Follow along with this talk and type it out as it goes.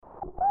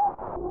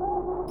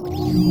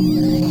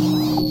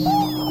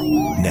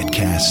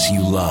Netcasts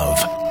you love.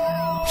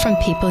 From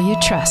people you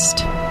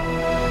trust.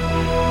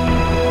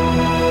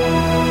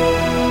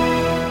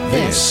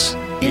 This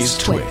is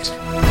Twit.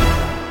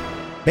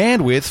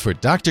 Bandwidth for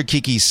Dr.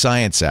 Kiki's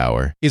Science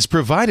Hour is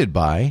provided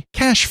by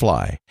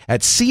Cashfly at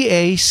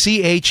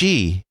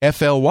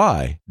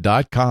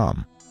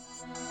CACHEFLY.com.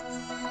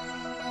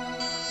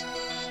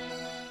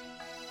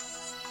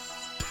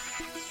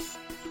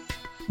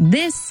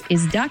 This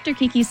is Dr.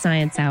 Kiki's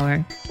Science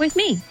Hour with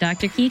me,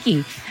 Dr.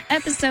 Kiki,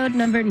 episode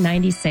number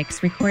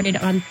 96, recorded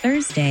on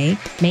Thursday,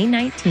 May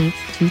 19th,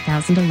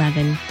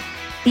 2011.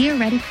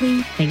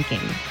 Theoretically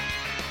Thinking.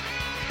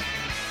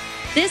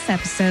 This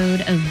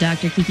episode of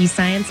Dr. Kiki's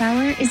Science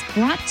Hour is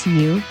brought to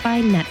you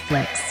by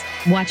Netflix.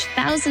 Watch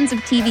thousands of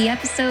TV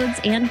episodes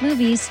and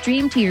movies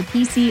streamed to your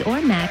PC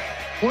or Mac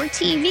or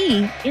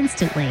TV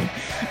instantly.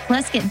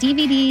 Plus, get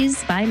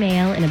DVDs by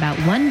mail in about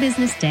one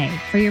business day.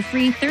 For your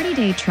free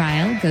 30-day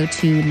trial, go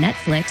to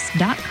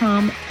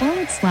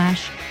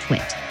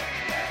netflix.com/twit.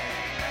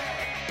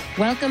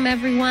 Welcome,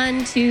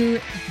 everyone, to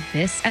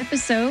this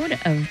episode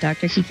of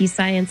Dr. Kiki's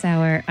Science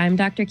Hour. I'm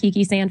Dr.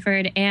 Kiki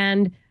Sanford,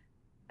 and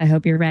I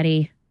hope you're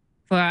ready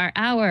for our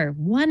hour,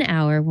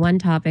 1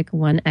 topic,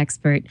 one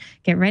expert.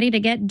 Get ready to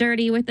get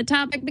dirty with the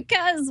topic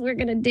because we're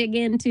going to dig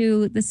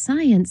into the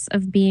science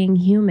of being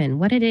human,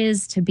 what it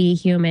is to be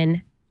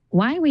human,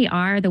 why we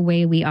are the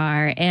way we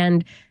are,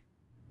 and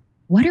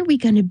what are we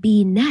going to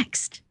be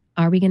next?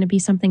 Are we going to be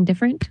something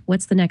different?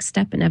 What's the next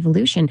step in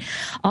evolution?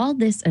 All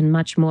this and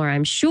much more,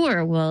 I'm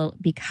sure, will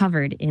be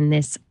covered in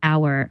this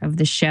hour of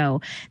the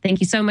show. Thank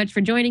you so much for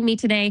joining me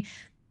today.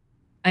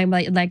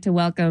 I'd like to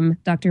welcome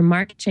Dr.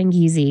 Mark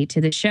Chengizi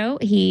to the show.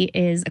 He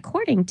is,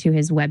 according to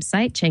his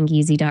website,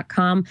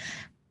 chengizi.com,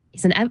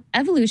 he's an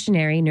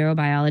evolutionary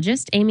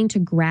neurobiologist aiming to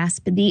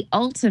grasp the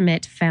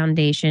ultimate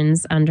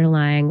foundations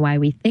underlying why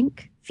we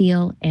think,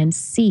 feel, and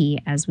see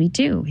as we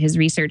do. His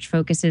research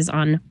focuses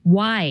on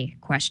why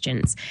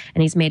questions,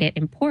 and has made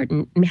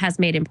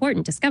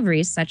important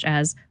discoveries such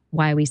as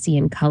why we see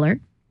in color,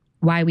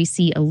 why we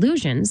see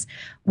illusions,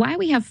 why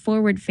we have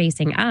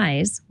forward-facing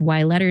eyes,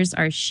 why letters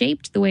are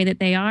shaped the way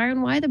that they are,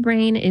 and why the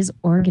brain is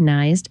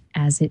organized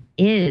as it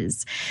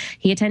is.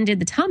 He attended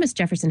the Thomas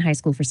Jefferson High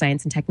School for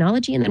Science and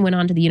Technology and then went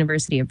on to the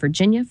University of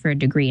Virginia for a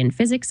degree in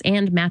physics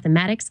and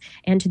mathematics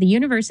and to the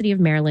University of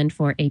Maryland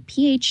for a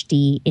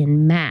PhD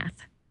in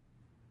math.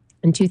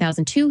 In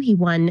 2002, he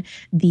won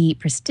the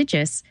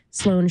prestigious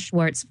Sloan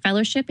Schwartz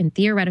Fellowship in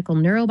Theoretical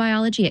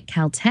Neurobiology at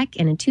Caltech,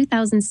 and in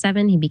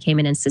 2007, he became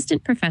an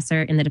assistant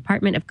professor in the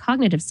Department of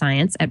Cognitive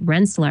Science at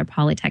Rensselaer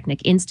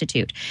Polytechnic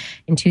Institute.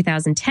 In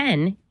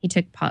 2010, he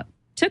took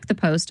the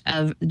post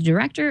of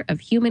Director of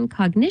Human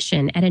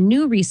Cognition at a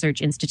new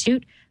research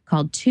institute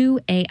called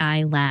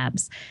 2AI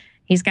Labs.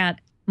 He's got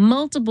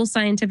multiple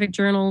scientific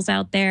journals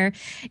out there,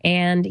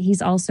 and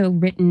he's also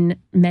written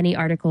many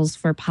articles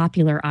for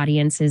popular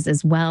audiences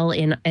as well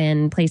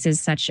in places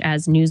such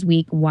as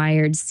Newsweek,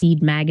 Wired,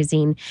 Seed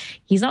Magazine.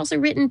 He's also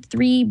written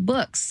 3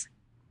 books: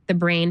 The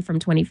Brain from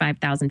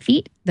 25,000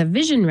 Feet, The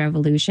Vision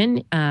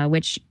Revolution,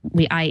 which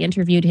I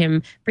interviewed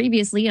him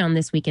previously on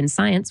This Week in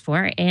Science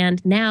for,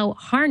 and now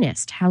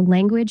Harnessed, How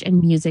Language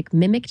and Music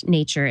Mimicked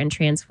Nature and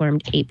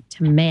Transformed Ape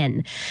to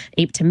Man.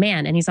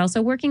 And he's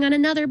also working on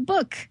another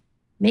book,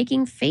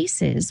 Making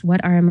Faces,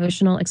 What Our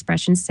Emotional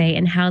Expressions Say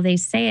and How They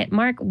Say It.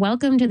 Mark,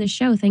 welcome to the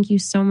show. Thank you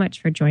so much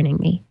for joining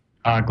me.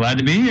 Glad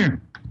to be here.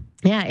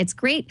 Yeah, it's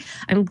great.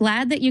 I'm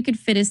glad that you could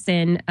fit us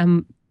in,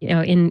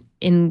 to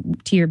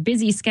your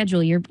busy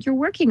schedule. You're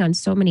working on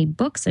so many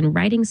books and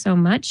writing so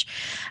much.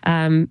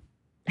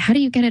 How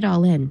do you get it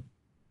all in?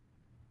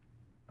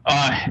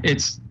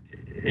 It's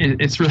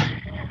really.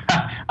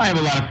 I have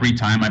a lot of free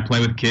time. I play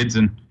with kids,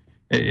 and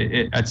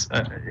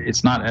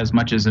it's not as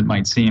much as it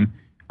might seem.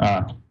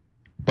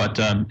 But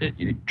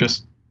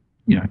just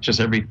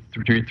every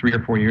 3 or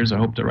 4 years, I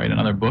hope to write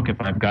another book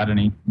if I've got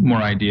any more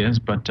ideas.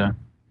 But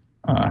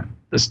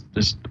this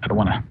I don't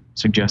want to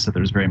suggest that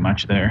there's very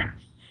much there.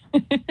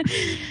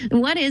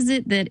 What is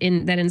it that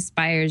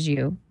inspires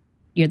you?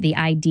 The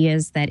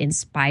ideas that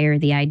inspire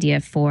the idea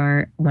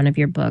for one of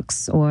your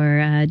books,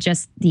 or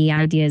just the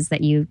ideas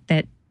that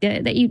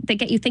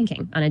get you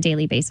thinking on a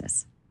daily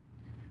basis?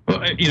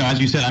 Well, as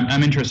you said,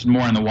 I'm interested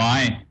more in the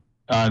why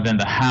than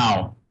the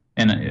how.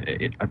 And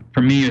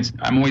for me,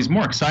 I'm always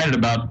more excited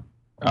about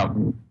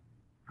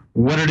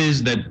what it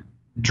is that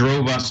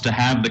drove us to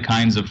have the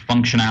kinds of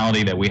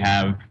functionality that we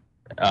have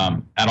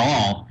at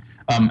all,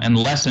 and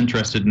less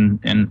interested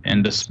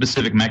in the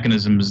specific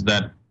mechanisms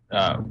that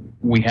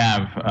we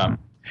have.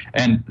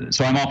 And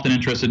so I'm often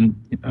interested in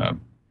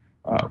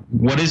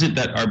what is it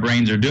that our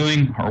brains are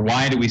doing, or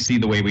why do we see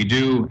the way we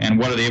do, and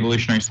what are the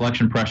evolutionary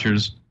selection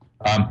pressures?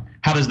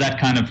 How does that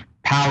kind of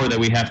power that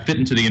we have fit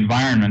into the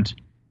environment?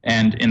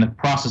 And in the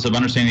process of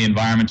understanding the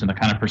environment and the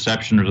kind of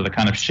perception or the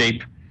kind of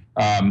shape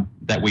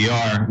that we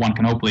are, one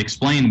can hopefully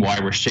explain why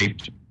we're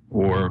shaped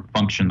or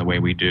function the way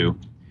we do.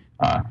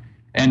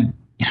 And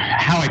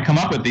how I come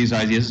up with these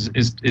ideas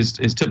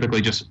is typically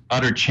just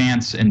utter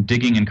chance and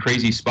digging in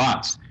crazy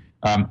spots.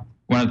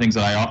 one of the things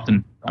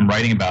that I'm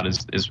writing about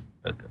is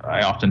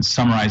I often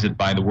summarize it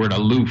by the word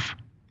aloof.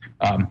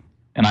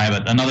 And I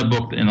have another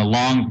book in the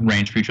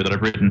long-range future that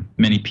I've written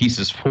many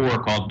pieces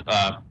for called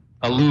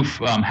Aloof,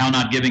 How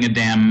Not Giving a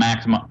Damn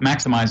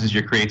Maximizes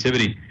Your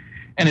Creativity.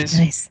 And it's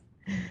Nice.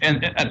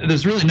 And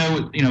there's really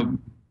no,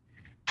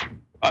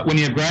 when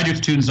you have graduate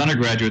students,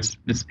 undergraduates,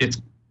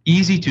 it's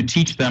easy to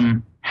teach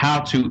them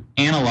how to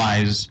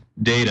analyze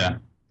data.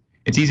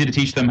 It's easy to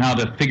teach them how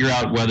to figure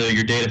out whether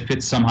your data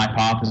fits some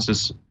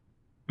hypothesis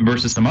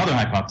versus some other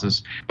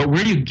hypothesis. But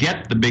where do you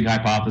get the big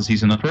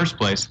hypotheses in the first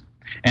place?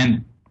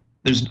 And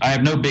I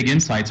have no big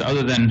insights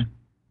other than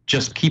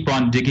just keep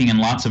on digging in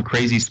lots of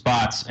crazy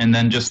spots, and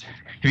then just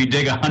if you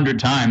dig 100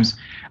 times,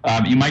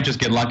 you might just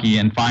get lucky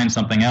and find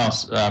something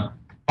else,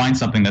 find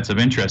something that's of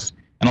interest.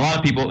 And a lot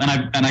of people,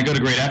 and I go to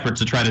great efforts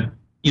to try to,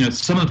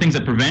 some of the things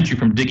that prevent you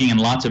from digging in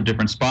lots of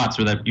different spots,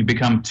 or that you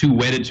become too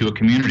wedded to a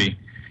community.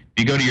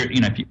 You go to your,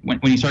 when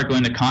you start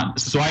going to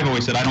so I've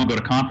always said I don't go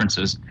to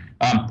conferences,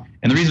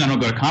 and the reason I don't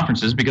go to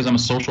conferences is because I'm a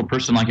social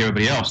person like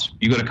everybody else.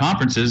 You go to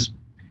conferences,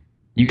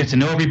 you get to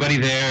know everybody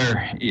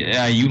there.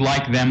 You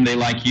like them, they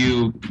like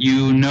you.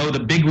 You know the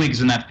bigwigs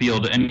in that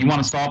field, and you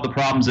want to solve the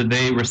problems that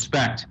they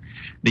respect.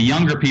 The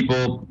younger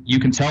people, you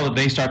can tell that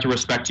they start to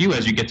respect you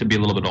as you get to be a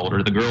little bit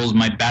older. The girls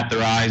might bat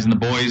their eyes, and the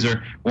boys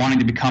are wanting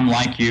to become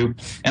like you.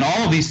 And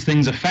all of these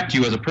things affect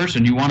you as a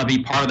person. You want to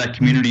be part of that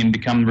community and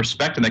become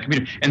respected in that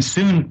community. And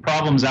soon,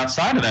 problems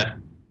outside of that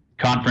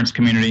conference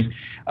community,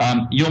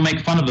 you'll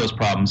make fun of those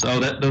problems. Oh,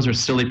 those are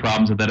silly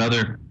problems that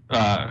other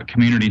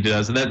community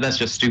does. That's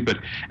just stupid.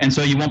 And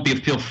so you won't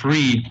feel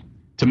free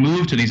to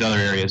move to these other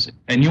areas.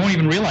 And you won't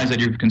even realize that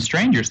you've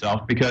constrained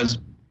yourself, because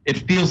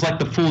it feels like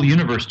the full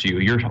universe to you.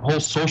 Your whole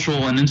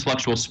social and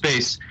intellectual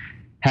space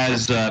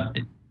has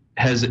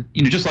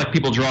just like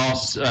people draw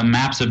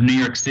maps of New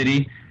York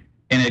City,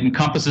 and it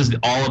encompasses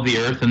all of the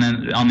earth, and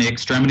then on the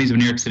extremities of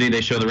New York City,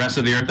 they show the rest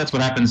of the earth. That's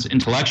what happens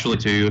intellectually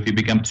to you if you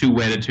become too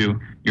wedded to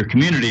your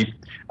community.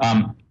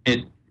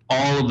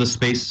 All of the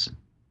space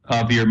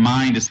of your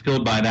mind is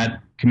filled by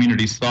that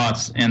community's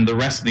thoughts, and the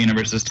rest of the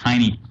universe is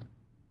tiny.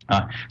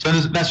 So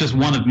that's just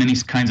one of many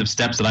kinds of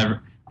steps that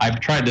I've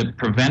tried to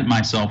prevent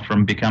myself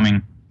from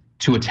becoming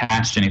too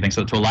attached to anything,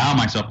 so to allow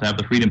myself to have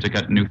the freedom to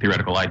get new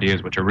theoretical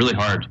ideas, which are really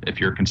hard if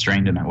you're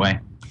constrained in that way.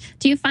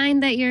 Do you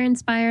find that you're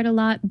inspired a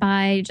lot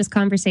by just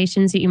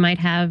conversations that you might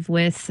have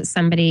with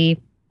somebody,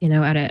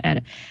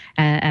 at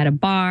a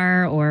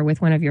bar, or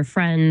with one of your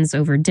friends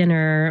over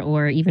dinner,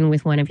 or even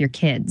with one of your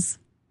kids?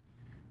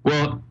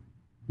 Well,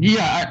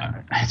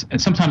 yeah,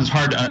 sometimes it's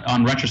hard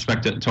on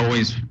retrospect to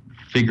always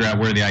figure out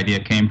where the idea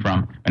came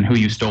from and who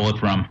you stole it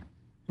from.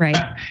 Right.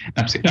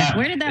 Yeah.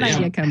 Where did that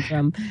idea come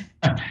from?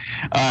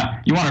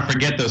 You want to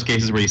forget those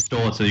cases where you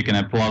stole it so you can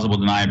have plausible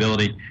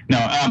deniability.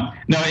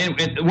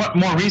 What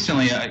more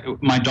recently,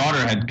 my daughter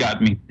had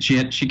got me.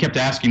 She kept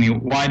asking me,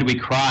 "Why do we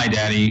cry,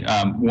 Daddy,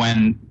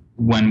 when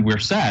we're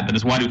sad? That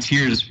is, why do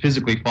tears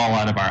physically fall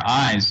out of our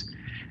eyes?"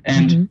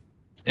 And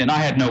I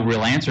had no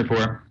real answer for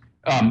her.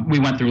 We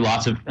went through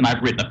and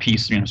I've written a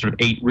piece, sort of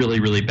 8 really,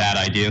 really bad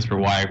ideas for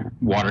why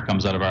water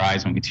comes out of our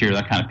eyes when we tear,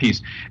 that kind of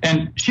piece.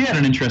 And she had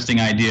an interesting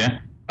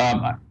idea.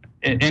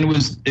 And it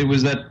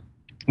was that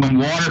when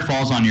water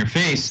falls on your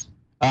face,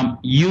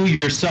 you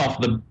yourself,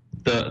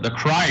 the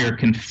crier,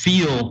 can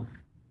feel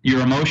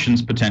your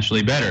emotions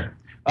potentially better.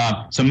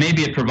 So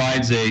maybe it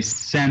provides a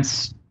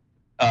sense,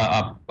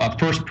 a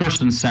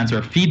first-person sense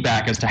or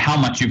feedback as to how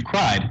much you've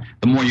cried.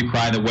 The more you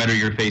cry, the wetter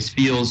your face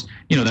feels.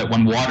 That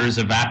when water is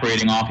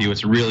evaporating off you,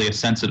 it's really a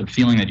sensitive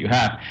feeling that you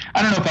have.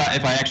 I don't know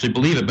if I actually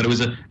believe it, but it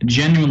was a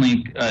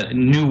genuinely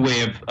new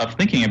way of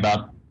thinking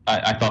about,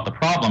 I thought, the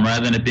problem,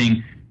 rather than it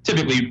being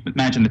typically,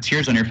 imagine the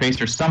tears on your face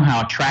are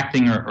somehow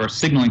attracting or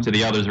signaling to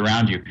the others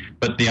around you.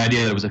 But the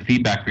idea that it was a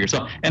feedback for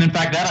yourself. And in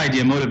fact, that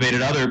idea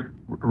motivated other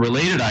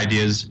related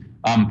ideas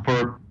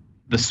for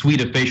the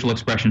suite of facial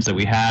expressions that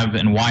we have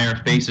and why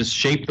our face is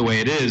shaped the way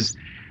it is.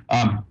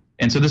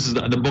 And so this is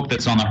the book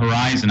that's on the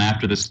horizon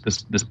after this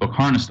book,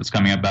 Harness, that's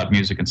coming up about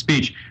music and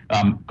speech,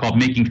 called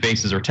Making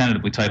Faces, or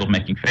tentatively titled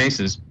Making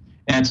Faces.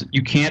 And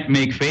you can't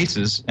make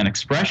faces and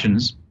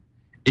expressions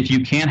if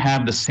you can't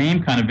have the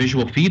same kind of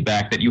visual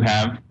feedback that you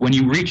have when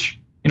you reach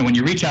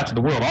out to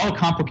the world. All the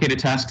complicated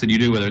tasks that you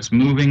do, whether it's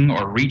moving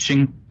or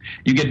reaching,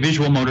 you get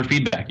visual motor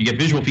feedback. You get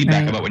visual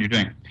feedback about what you're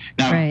doing.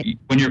 Now,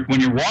 when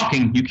you're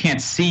walking, you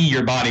can't see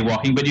your body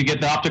walking, but you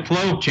get the optic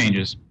flow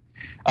changes.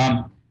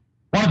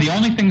 One of the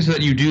only things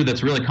that you do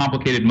that's really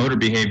complicated motor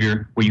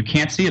behavior where you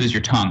can't see it is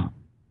your tongue.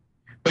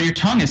 But your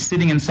tongue is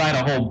sitting inside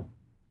a whole,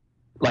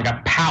 like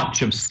a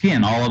pouch of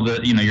skin, all of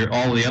the,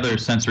 all the other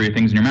sensory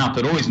things in your mouth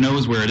that always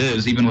knows where it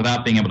is, even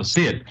without being able to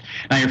see it.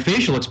 Now, your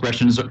facial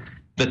expressions,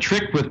 the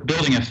trick with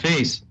building a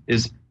face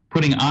is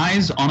putting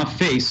eyes on a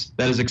face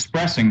that is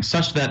expressing,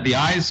 such that the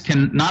eyes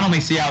can not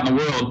only see out in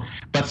the world,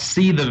 but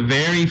see the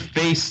very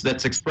face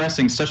that's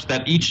expressing, such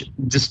that each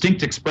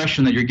distinct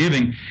expression that you're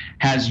giving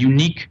has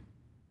unique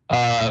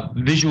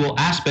visual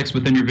aspects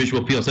within your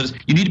visual field. So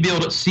you need to be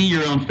able to see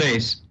your own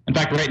face. In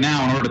fact, right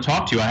now, in order to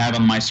talk to you, I have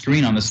on my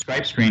screen, on the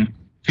Skype screen,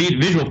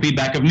 visual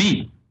feedback of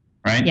me,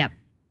 right? Yep.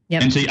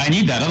 And so I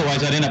need that.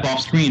 Otherwise, I'd end up off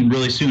screen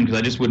really soon because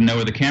I just wouldn't know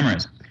where the camera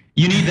is.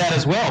 You need that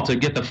as well to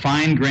get the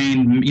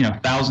fine-grained,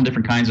 1,000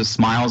 different kinds of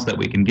smiles that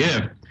we can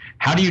give.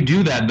 How do you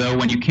do that, though,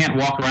 when you can't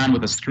walk around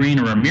with a screen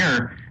or a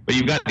mirror, but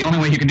the only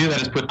way you can do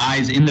that is put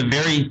eyes in the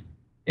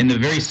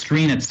very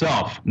screen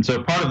itself. And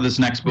so part of this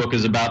next book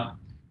is about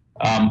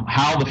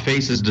how the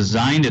face has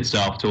designed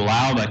itself to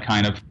allow that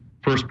kind of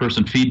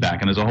first-person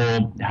feedback. And there's a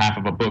whole half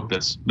of a book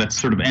that's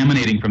sort of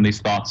emanating from these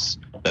thoughts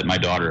that my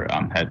daughter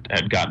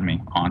had gotten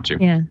me onto.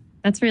 Yeah,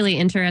 that's really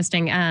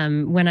interesting.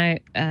 When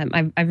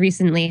I've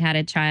recently had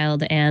a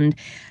child, and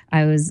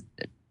I was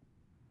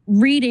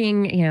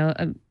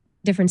reading,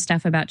 different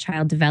stuff about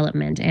child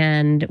development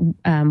and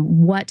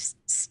what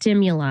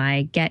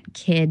stimuli get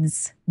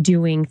kids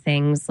doing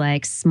things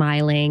like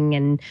smiling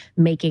and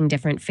making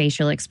different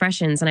facial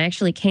expressions. And I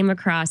actually came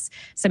across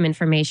some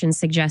information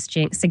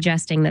suggesting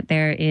that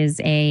there is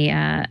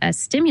a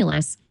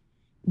stimulus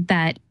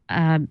that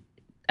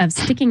of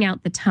sticking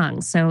out the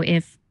tongue. So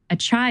if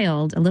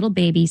a little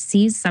baby,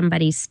 sees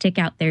somebody stick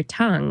out their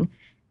tongue,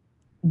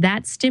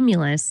 that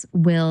stimulus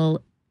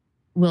will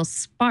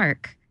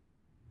spark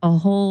a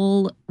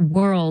whole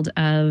world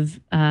of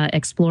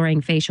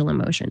exploring facial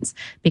emotions,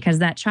 because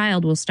that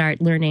child will start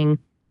learning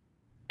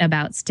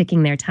about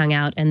sticking their tongue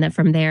out, and that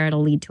from there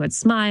it'll lead to a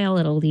smile,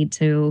 it'll lead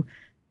to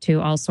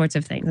all sorts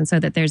of things. And so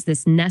that there's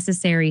this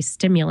necessary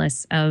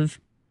stimulus of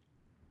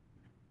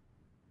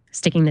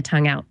sticking the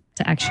tongue out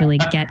to actually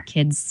get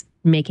kids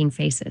making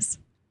faces.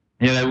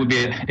 Yeah, that would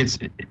be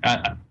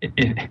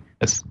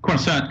it's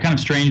kind of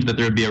strange that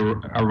there would be a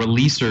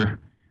releaser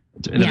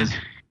that is.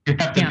 You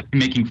have to be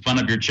making fun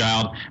of your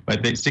child by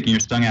sticking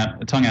your tongue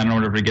out in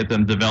order to get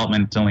them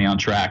developmentally on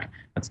track.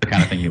 That's the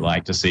kind of thing you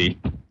like to see.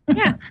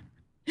 Yeah,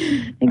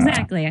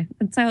 exactly.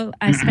 And so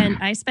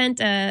I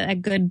spent a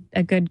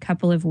good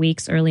couple of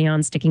weeks early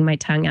on sticking my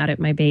tongue out at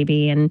my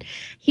baby, and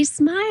he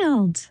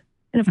smiled.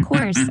 And of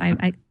course,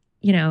 I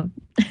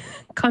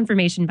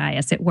confirmation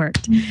bias, it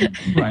worked.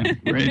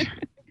 Right.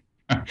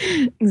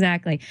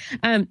 Exactly.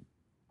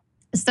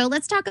 So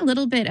let's talk a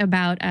little bit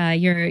about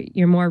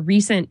your more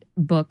recent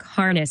book,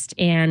 Harnessed.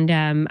 And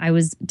I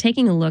was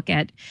taking a look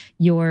at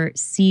your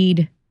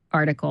Seed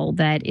article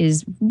that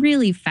is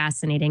really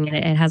fascinating, and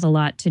it has a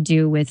lot to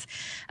do with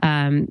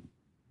the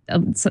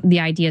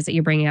ideas that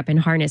you're bringing up in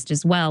Harnessed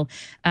as well.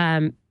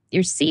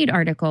 Your Seed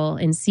article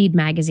in Seed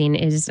magazine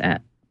is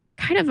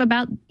kind of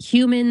about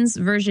humans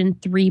version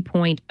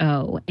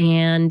 3.0.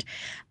 And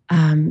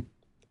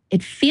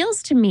it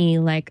feels to me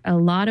like a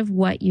lot of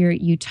what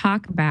you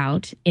talk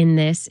about in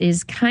this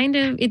is kind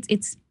of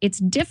it's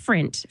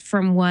different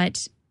from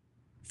what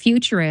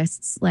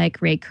futurists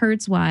like Ray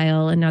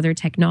Kurzweil and other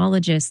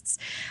technologists,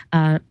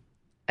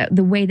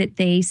 the way that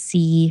they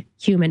see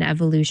human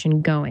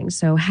evolution going.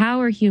 So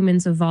how are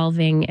humans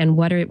evolving, and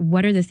what are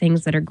the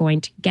things that are going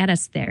to get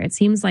us there? It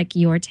seems like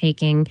you're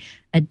taking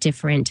a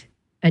different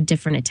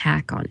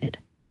attack on it.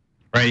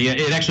 Right. Yeah.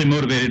 It actually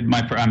motivated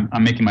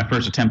I'm making my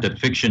first attempt at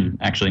fiction.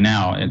 Actually,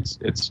 now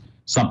it's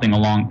something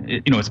along.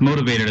 It's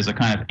motivated as a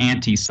kind of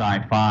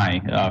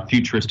anti-sci-fi,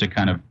 futuristic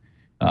kind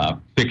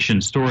of fiction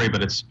story,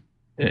 but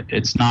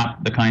it's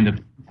not the kind of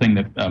thing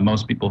that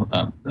most people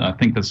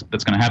think that's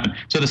going to happen.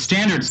 So the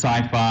standard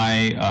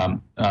sci-fi,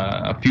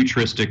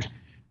 futuristic,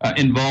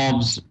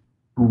 involves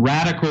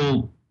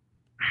radical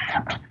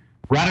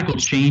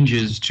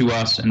changes to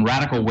us and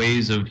radical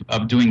ways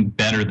of doing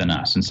better than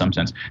us in some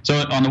sense.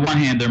 So on the one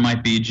hand, there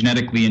might be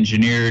genetically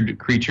engineered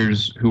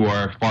creatures who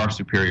are far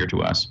superior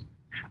to us.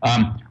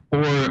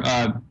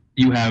 Or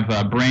you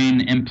have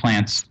brain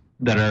implants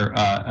that are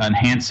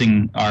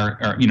enhancing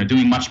our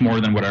doing much more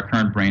than what our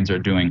current brains are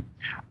doing.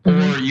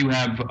 Or you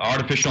have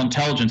artificial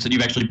intelligence that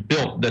you've actually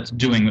built that's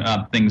doing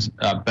things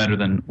better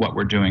than what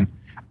we're doing.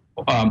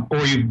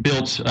 Or you've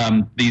built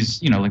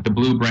these, like the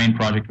Blue Brain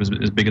Project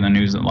is big in the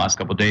news in the last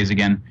couple of days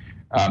again.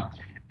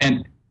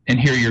 And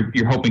here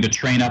you're hoping to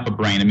train up a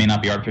brain. It may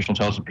not be artificial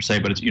intelligence per se,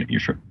 but it's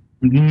you're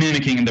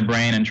mimicking in the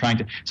brain and trying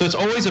to. So it's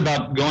always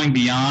about going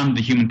beyond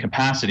the human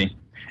capacity.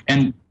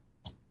 And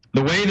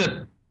the way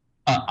that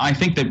I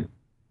think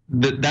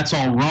that's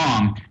all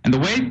wrong. And the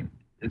way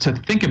to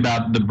think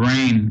about the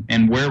brain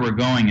and where we're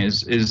going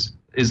is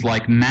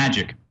like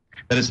magic.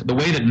 That is the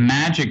way that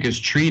magic is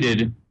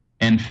treated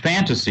in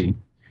fantasy.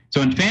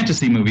 So in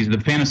fantasy movies, the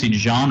fantasy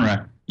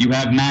genre, you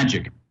have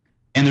magic.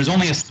 And there's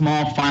only a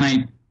small,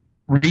 finite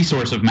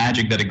resource of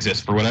magic that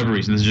exists for whatever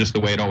reason. This is just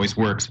the way it always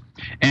works.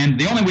 And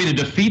the only way to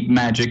defeat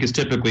magic is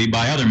typically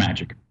by other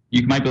magic.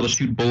 You might be able to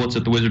shoot bullets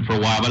at the wizard for a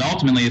while, but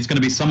ultimately it's going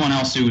to be someone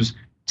else who's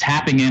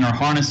tapping in or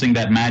harnessing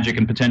that magic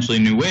in potentially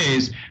new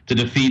ways to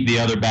defeat the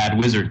other bad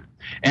wizard.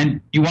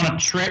 And you want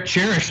to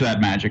cherish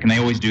that magic, and they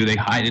always do. They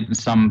hide it in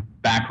some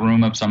back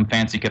room of some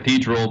fancy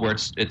cathedral where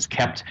it's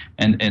kept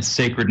and it's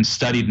sacred and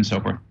studied and so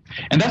forth.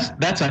 And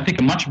that's I think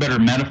a much better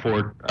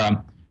metaphor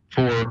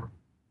for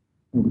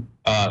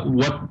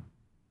what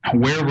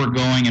where we're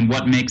going and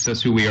what makes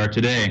us who we are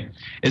today,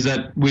 is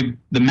that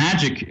the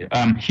magic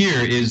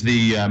here is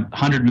the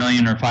 100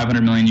 million or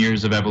 500 million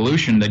years of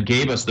evolution that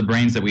gave us the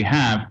brains that we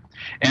have.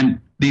 And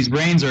these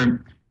brains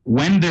are,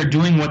 when they're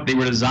doing what they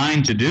were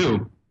designed to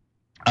do,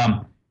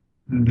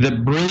 the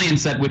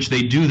brilliance at which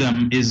they do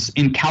them is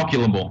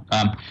incalculable.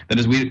 That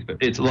is,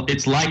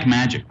 it's like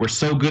magic. We're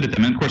so good at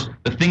them. And of course,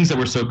 the things that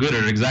we're so good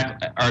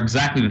at are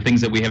exactly the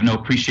things that we have no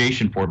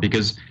appreciation for,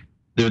 because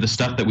they're the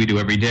stuff that we do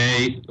every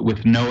day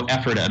with no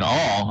effort at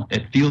all.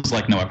 It feels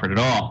like no effort at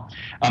all.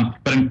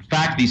 But in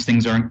fact, these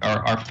things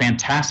are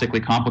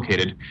fantastically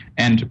complicated,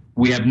 and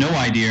we have no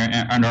idea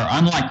and are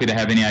unlikely to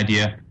have any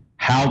idea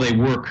how they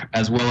work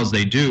as well as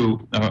they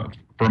do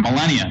for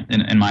millennia,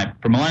 in my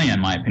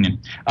opinion.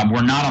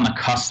 We're not on the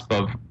cusp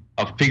of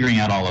figuring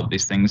out all of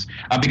these things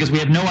because we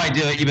have no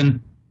idea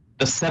even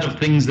the set of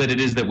things that it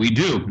is that we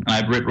do. And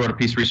I wrote a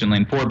piece recently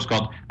in Forbes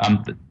called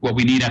what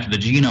we need after the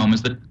genome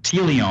is the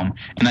teleome.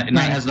 And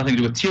that has nothing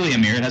to do with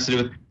telomere. It has to do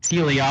with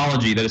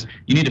teleology. That is,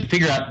 you need to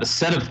figure out the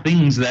set of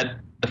things the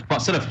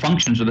set of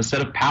functions or the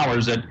set of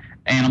powers that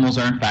animals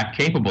are in fact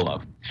capable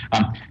of.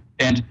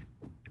 And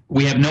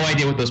we have no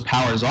idea what those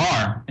powers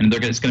are, and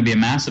it's going to be a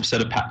massive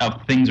set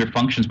of things or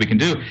functions we can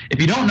do.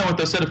 If you don't know what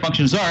those set of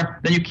functions are,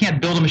 then you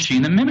can't build a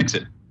machine that mimics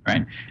it.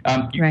 Right.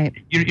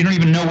 You don't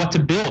even know what to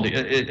build.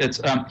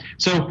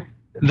 So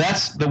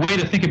that's the way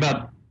to think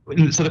about.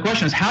 So the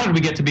question is, how did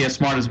we get to be as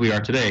smart as we are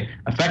today?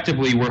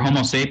 Effectively, we're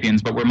Homo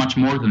sapiens, but we're much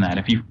more than that.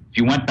 If you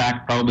went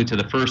back probably to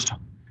the first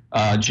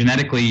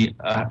genetically,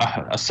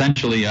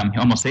 essentially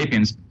Homo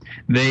sapiens,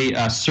 they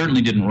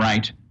certainly didn't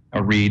write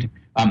or read.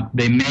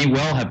 They may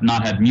well have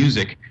not had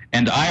music,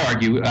 and I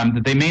argue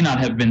that they may not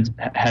have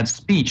had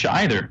speech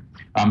either.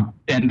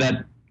 And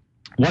that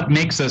what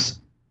makes us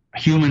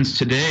humans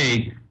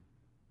today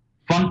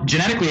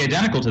genetically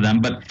identical to them,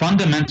 but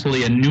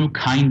fundamentally a new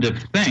kind of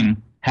thing,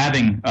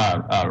 having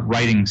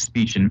writing,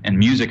 speech, and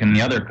music, and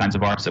the other kinds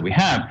of arts that we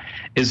have,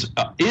 is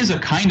a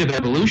kind of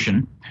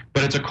evolution,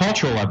 but it's a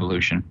cultural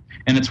evolution,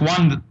 and it's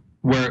one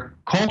where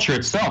culture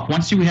itself,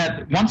 once we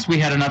had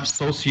enough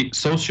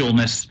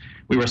socialness,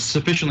 we were a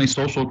sufficiently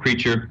social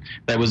creature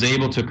that was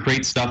able to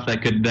create stuff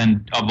that could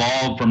then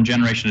evolve from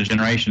generation to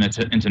generation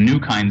into new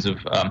kinds of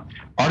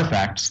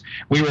artifacts.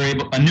 We were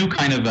able a new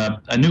kind of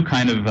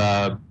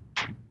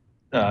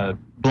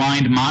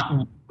blind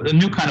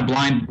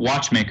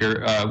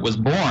watchmaker was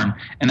born,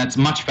 and that's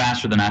much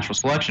faster than natural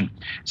selection.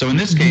 So in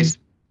this case,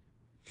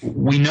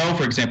 we know,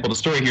 for example, the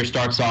story here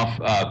starts off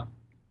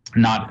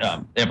not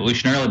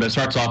evolutionarily, but it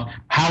starts off,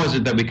 how is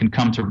it that we can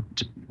come to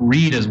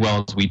read as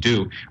well as we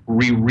do?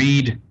 We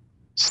read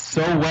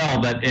so well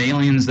that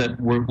aliens that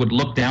would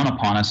look down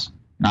upon us,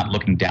 not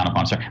looking down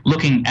upon us, sorry,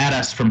 looking at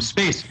us from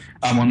space,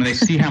 when they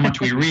see how much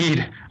we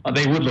read,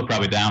 they would look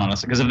probably down on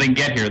us, because if they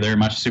get here, they're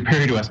much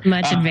superior to us.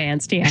 Much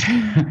advanced, yeah.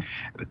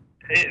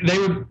 They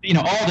would,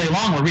 all day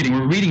long we're reading.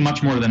 We're reading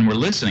much more than we're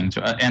listening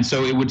to. And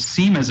so it would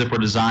seem as if we're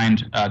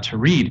designed to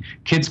read.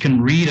 Kids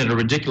can read at a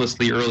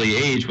ridiculously early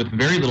age with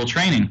very little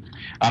training.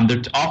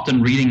 They're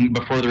often reading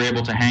before they're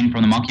able to hang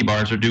from the monkey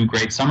bars or do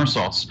great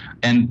somersaults.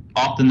 And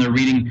often they're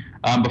reading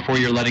before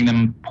you're letting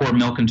them pour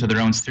milk into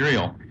their own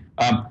cereal,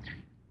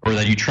 or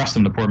that you trust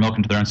them to pour milk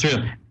into their own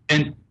cereal.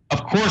 And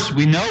of course,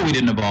 we know we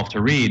didn't evolve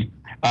to read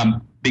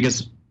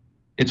because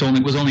it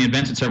was only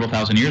invented several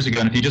thousand years ago,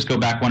 and if you just go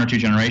back 1 or 2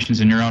 generations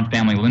in your own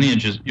family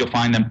lineages, you'll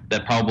find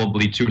that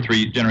probably 2 or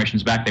 3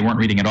 generations back they weren't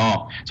reading at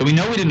all. So we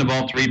know we didn't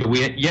evolve to read,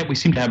 but yet we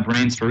seem to have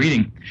brains for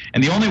reading.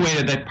 And the only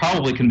way that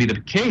probably can be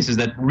the case is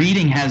that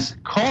reading has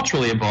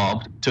culturally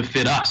evolved to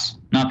fit us,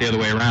 not the other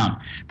way around.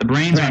 The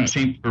brains aren't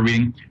shaped for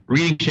reading.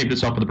 Reading shaped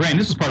itself for the brain.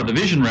 This is part of the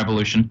vision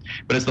revolution,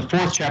 but it's the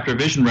 4th chapter of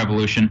vision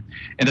revolution.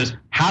 And there's,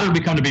 how did we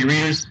come to be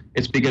readers?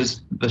 It's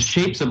because the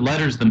shapes of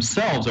letters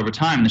themselves over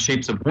time, the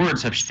shapes of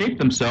words have shaped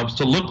themselves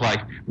to look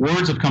like,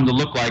 words have come to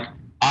look like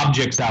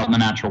objects out in the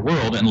natural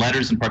world, and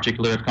letters in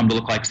particular have come to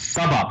look like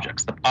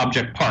sub-objects, the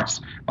object parts,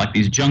 like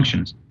these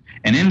junctions.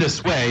 And in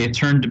this way, it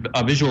turned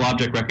a visual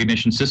object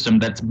recognition system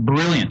that's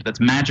brilliant, that's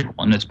magical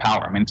in its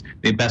power. I mean, it's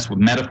the best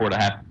metaphor to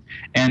have.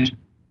 And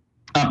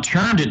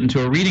turned it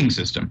into a reading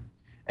system.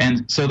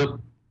 And so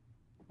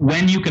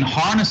when you can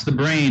harness the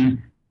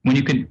brain, when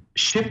you can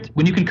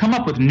come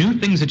up with new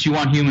things that you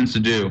want humans to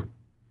do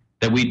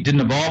that we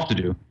didn't evolve to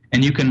do,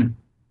 and you can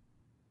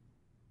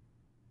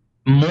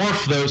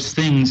morph those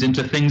things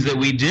into things that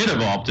we did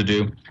evolve to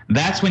do,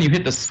 that's when you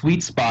hit the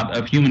sweet spot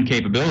of human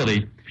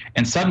capability.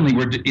 And suddenly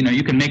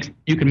you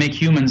can make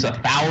humans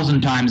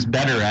 1,000 times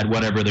better at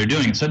whatever they're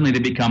doing. Suddenly they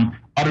become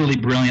utterly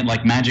brilliant,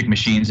 like magic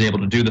machines, able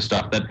to do the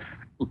stuff that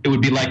it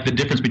would be like the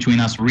difference between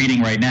us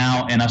reading right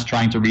now and us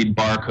trying to read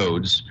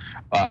barcodes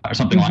or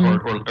something like,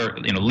 or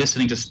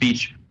listening to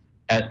speech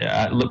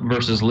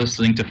versus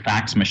listening to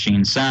fax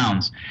machine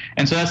sounds.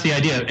 And so that's the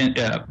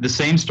idea. The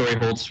same story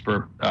holds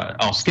for,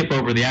 I'll skip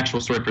over the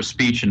actual story for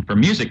speech and for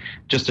music,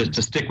 just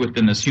to stick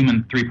within this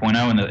human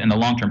 3.0 in the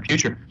long-term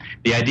future.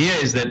 The idea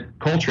is that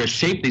culture has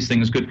shaped these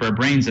things good for our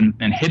brains and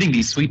hitting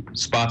these sweet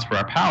spots for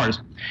our powers.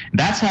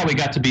 That's how we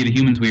got to be the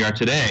humans we are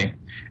today.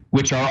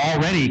 which are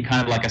already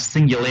kind of like a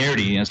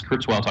singularity, as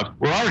Kurzweil talks.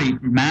 We're already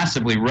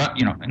massively,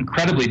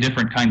 incredibly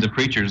different kinds of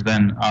creatures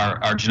than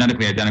our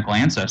genetically identical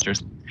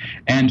ancestors.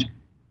 And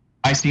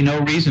I see no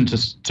reason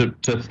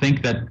to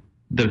think that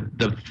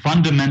the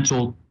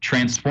fundamental,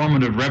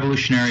 transformative,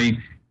 revolutionary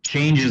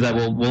changes that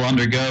we'll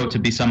undergo to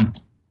be some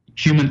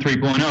human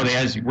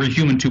 3.0, we're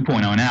human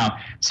 2.0 now,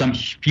 some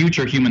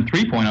future human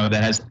 3.0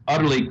 that has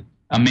utterly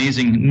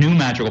amazing new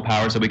magical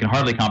powers that we can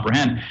hardly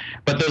comprehend.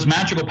 But those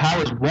magical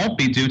powers won't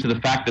be due to the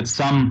fact that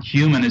some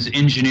human has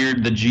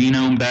engineered the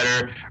genome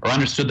better or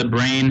understood the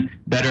brain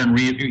better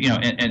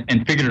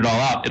and figured it all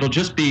out. It'll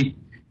just be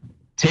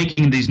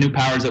taking these new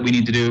powers that we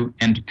need to do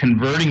and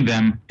converting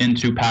them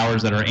into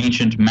powers that our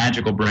ancient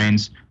magical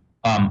brains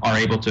are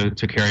able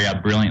to carry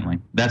out brilliantly.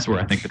 That's where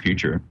I think the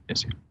future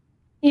is.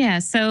 Yeah,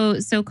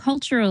 so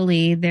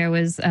culturally, there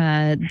was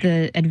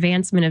the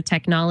advancement of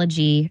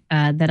technology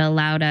that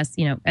allowed us,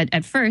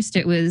 at first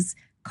it was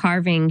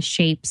carving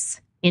shapes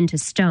into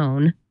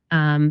stone,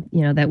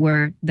 that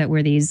were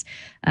these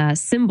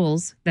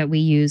symbols that we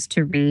used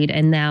to read,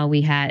 and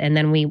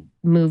then we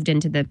moved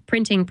into the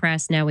printing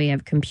press. Now we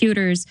have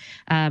computers.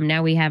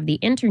 Now we have the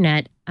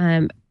internet.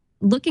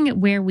 Looking at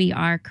where we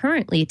are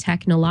currently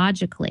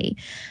technologically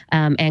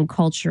and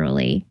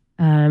culturally.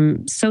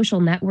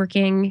 Social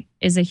networking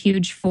is a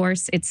huge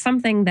force. It's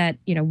something that,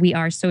 we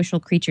are social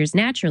creatures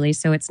naturally,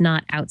 so it's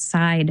not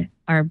outside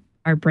our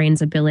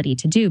brain's ability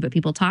to do, but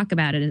people talk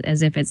about it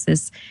as if it's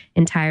this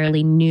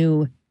entirely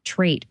new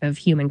trait of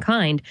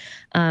humankind.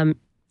 Is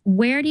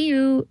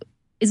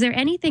there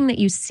anything that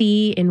you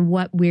see in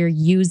what we're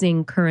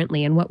using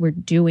currently and what we're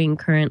doing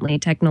currently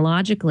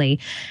technologically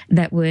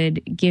that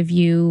would give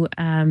you,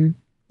 some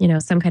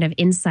kind of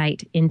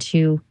insight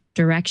into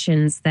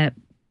directions that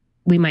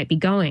we might be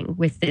going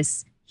with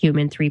this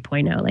human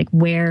 3.0, like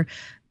where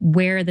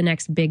the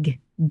next big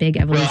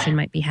evolution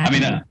might be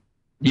happening?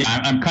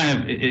 I'm kind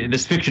of,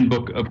 this fiction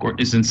book, of course,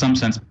 is in some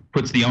sense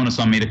puts the onus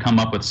on me to come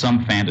up with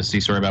some fantasy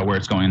story about where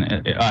it's going.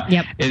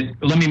 Yep.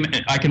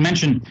 I can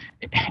mention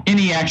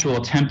any actual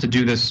attempt to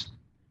do this,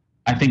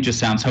 I think just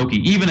sounds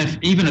hokey. Even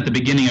at the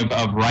beginning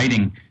of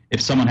writing,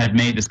 if someone had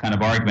made this kind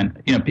of argument,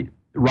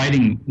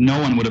 writing, no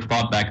one would have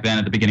thought back then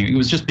at the beginning. It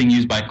was just being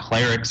used by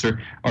clerics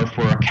or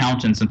for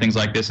accountants and things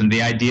like this. And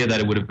the idea that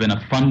it would have been a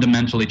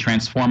fundamentally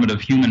transformative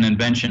human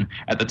invention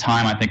at the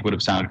time, I think would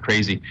have sounded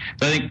crazy.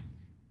 So I think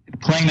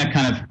playing that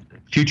kind of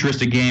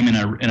futuristic game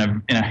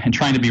and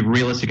trying to be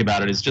realistic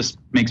about it just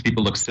makes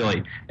people look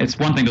silly. It's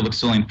one thing to look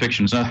silly in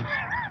fiction. It's another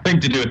thing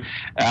to do it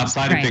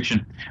outside of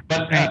fiction.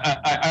 But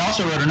I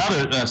also wrote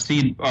another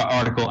Seed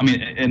article.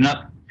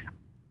 That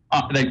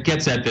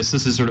gets at this.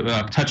 This is sort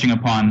of touching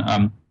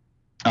upon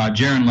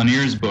Jaron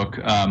Lanier's book.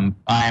 I'm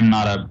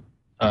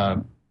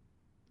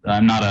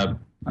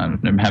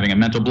having a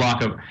mental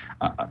block of.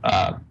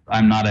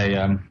 I'm not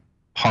a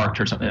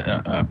part or something.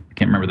 I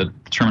can't remember the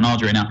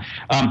terminology right now.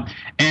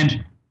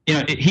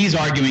 He's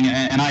arguing,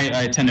 and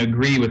I tend to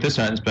agree with this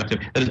perspective,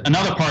 that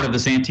another part of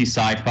this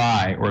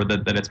anti-sci-fi, or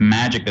that it's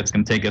magic that's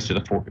going to take us to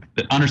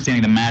the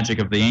understanding the magic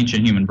of the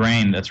ancient human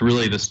brain, that's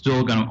really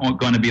still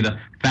going to be the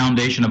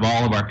foundation of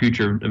all of our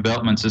future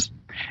developments, is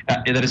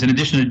that is in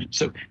addition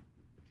to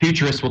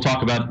futurists will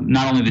talk about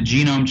not only the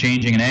genome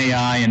changing and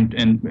AI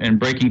and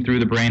breaking through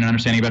the brain and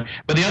understanding about it,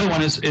 but the other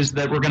one is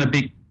that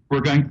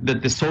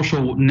that the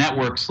social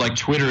networks like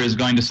Twitter is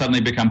going to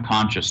suddenly become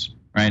conscious,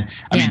 right?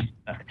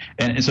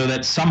 And so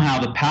that somehow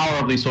the power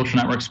of these social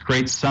networks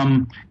creates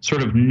some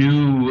sort of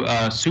new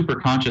super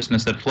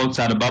consciousness that floats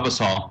out above us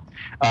all.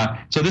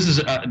 So this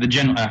is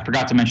I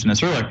forgot to mention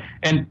this earlier,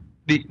 and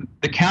the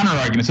counter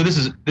argument. So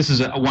this is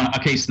a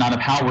case not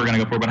of how we're going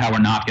to go for it, but how we're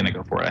not going to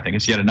go for it. I think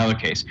it's yet another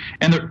case,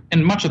 and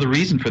much of the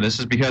reason for this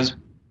is because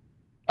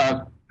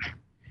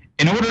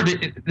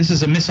this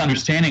is a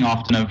misunderstanding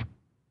often of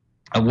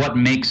what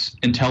makes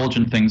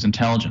intelligent things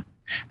intelligent.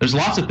 There's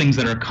lots of things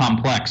that are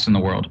complex in the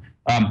world.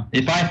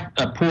 If I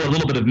pour a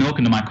little bit of milk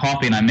into my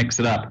coffee and I mix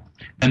it up,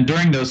 then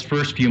during those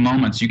first few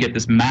moments you get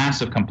this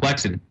massive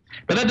complexity.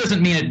 But that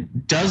doesn't mean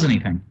it does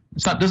anything.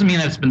 Doesn't mean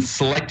that it's been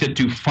selected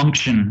to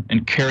function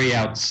and carry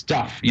out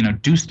stuff,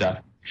 do stuff.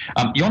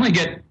 You only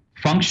get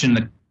function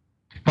that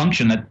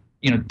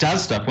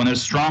does stuff when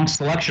there's strong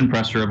selection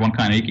pressure of one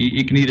kind.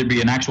 It can either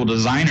be an actual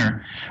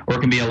designer, or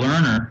it can be a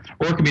learner,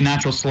 or it can be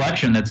natural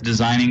selection that's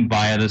designing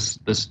via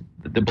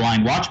the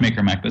blind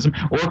watchmaker mechanism,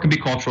 or it can be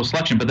cultural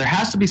selection. But there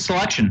has to be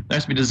selection. There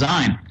has to be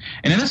design.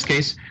 And in this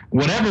case,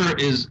 whatever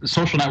is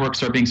social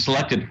networks are being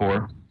selected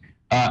for,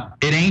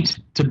 it ain't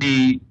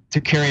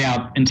to carry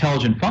out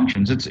intelligent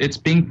functions. It's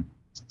being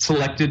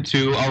selected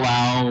to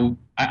allow.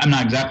 I'm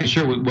not exactly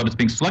sure what it's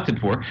being selected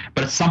for,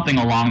 but it's something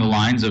along the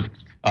lines of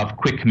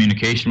quick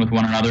communication with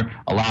one another,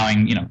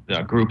 allowing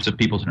groups of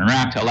people to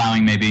interact,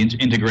 allowing maybe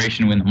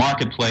integration in the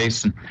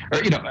marketplace,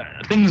 or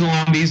things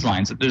along these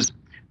lines. There's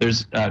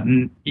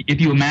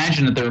if you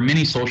imagine that there are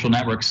many social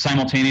networks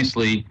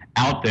simultaneously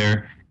out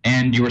there,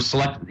 and you were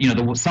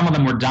some of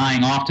them were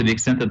dying off to the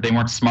extent that they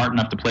weren't smart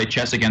enough to play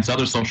chess against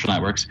other social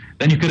networks,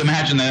 then you could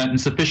imagine that in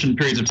sufficient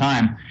periods of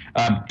time,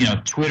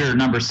 Twitter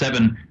number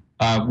 7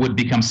 would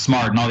become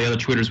smart, and all the other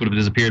tweeters would have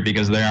disappeared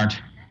because they're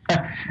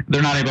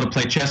not able to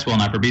play chess well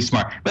enough or be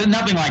smart. But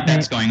nothing like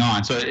that's going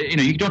on. So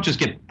you don't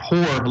just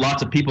pour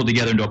lots of people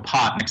together into a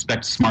pot and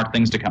expect smart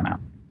things to come out.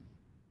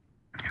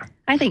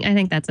 I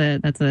think that's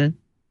a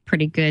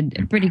pretty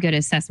good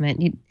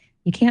assessment.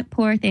 You can't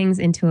pour things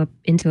into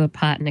a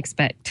pot and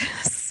expect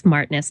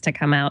smartness to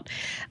come out.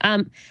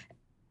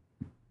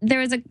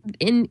 There is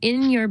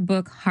in your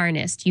book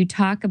Harnessed, you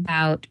talk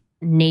about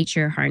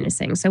nature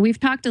harnessing. So we've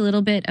talked a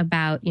little bit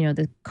about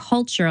the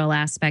cultural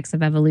aspects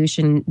of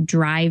evolution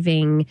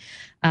driving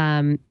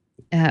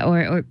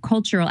or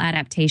cultural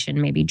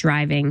adaptation maybe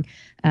driving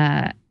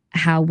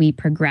how we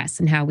progress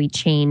and how we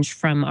change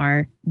from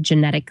our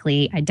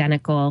genetically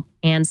identical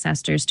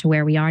ancestors to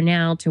where we are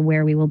now to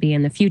where we will be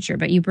in the future.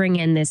 But you bring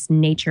in this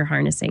nature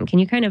harnessing. Can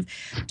you kind of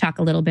talk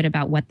a little bit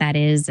about what that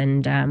is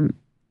and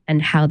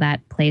how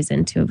that plays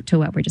into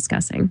what we're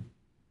discussing?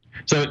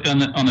 So on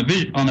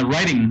the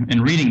writing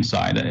and reading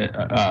side,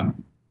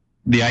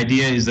 the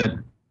idea is that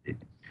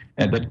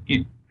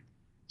the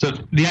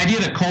idea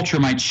that culture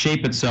might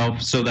shape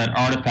itself so that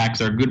artifacts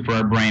are good for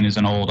our brain is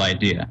an old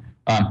idea.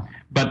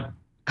 But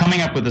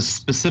coming up with a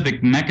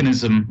specific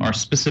mechanism or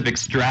specific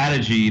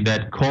strategy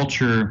that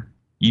culture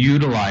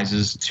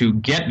utilizes to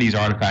get these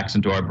artifacts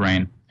into our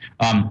brain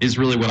is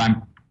really what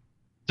I'm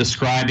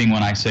describing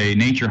when I say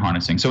nature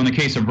harnessing. So in the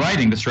case of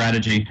writing, the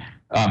strategy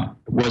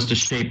was to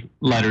shape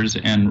letters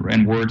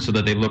and words so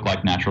that they look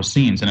like natural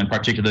scenes. And in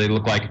particular, they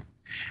look like,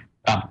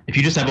 if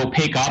you just have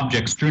opaque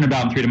objects strewn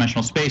about in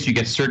three-dimensional space, you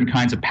get certain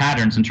kinds of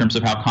patterns in terms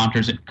of how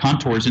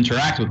contours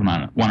interact with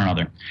one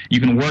another. You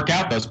can work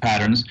out those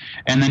patterns,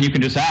 and then you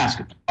can just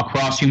ask,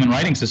 across human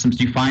writing systems,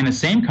 do you find the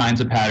same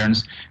kinds of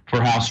patterns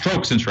for how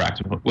strokes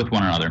interact with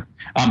one another?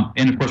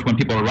 And of course, when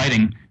people are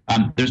writing,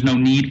 there's no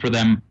need for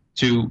them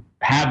to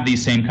have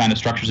these same kind of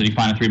structures that you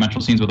find in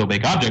three-dimensional scenes with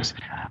opaque objects.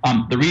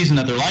 The reason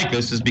that they're like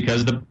this is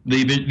because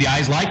the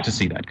eyes like to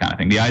see that kind of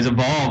thing. The eyes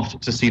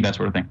evolved to see that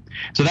sort of thing.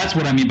 So that's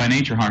what I mean by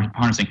nature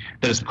harnessing.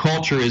 That is,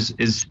 culture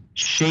is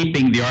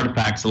shaping the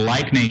artifacts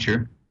like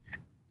nature,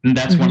 and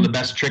that's one of the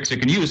best tricks it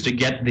can use to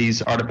get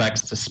these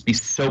artifacts to be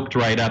soaked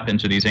right up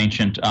into these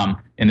ancient,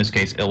 in this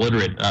case,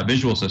 illiterate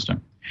visual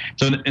system.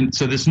 So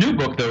this new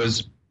book, though,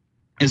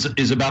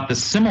 is about the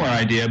similar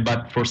idea,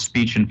 but for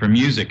speech and for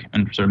music,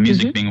 and sort of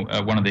music being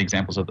one of the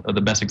examples of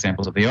the best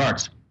examples of the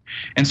arts.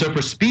 And so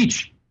for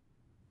speech,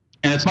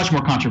 and it's much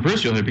more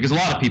controversial here because a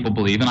lot of people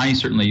believe, and I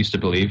certainly used to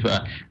believe,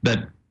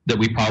 that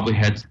we probably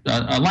had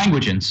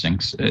language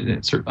instincts.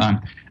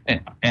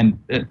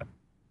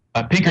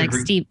 Pinker,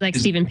 like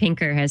Steven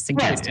Pinker has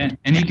suggested. Right,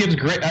 and he gives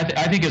great.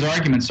 I think his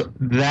arguments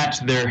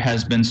that there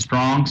has been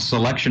strong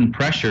selection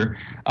pressure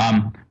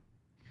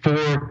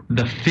for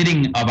the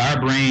fitting of our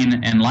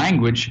brain and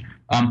language.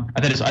 I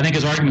think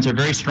his arguments are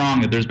very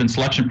strong that there's been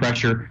selection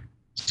pressure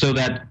so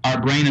that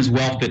our brain is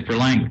well fit for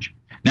language.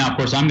 Now, of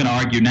course, I'm going to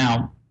argue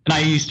now, and I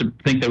used to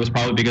think that was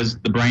probably because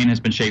the brain has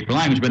been shaped for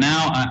language, but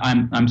now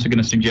I'm going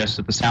to suggest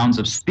that the sounds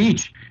of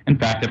speech, in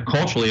fact, have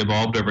culturally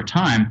evolved over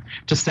time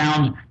to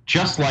sound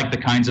just like the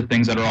kinds of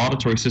things that our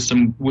auditory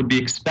system would be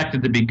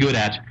expected to be good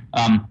at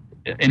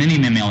in any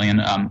mammalian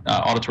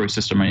auditory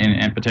system,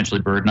 and potentially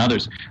bird and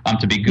others,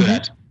 to be good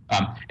at.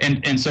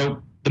 And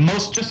so the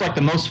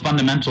most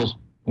fundamental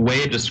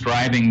way of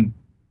describing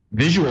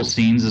visual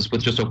scenes is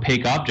with just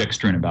opaque objects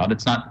strewn about.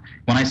 It's not,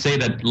 when I say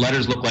that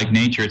letters look like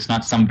nature, it's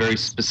not some very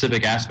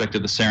specific aspect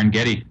of the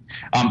Serengeti.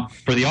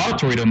 For the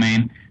auditory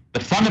domain, the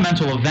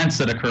fundamental events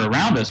that occur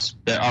around us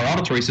that our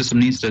auditory system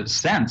needs to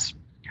sense,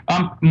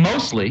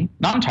 mostly,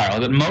 not entirely,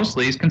 but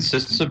mostly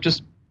consists of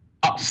just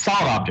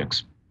solid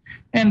objects.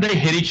 And they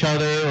hit each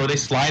other or they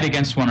slide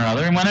against one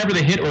another. And whenever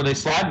they hit or they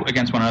slide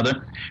against one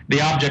another, the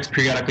objects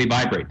periodically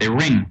vibrate. They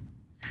ring.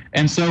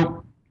 And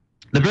so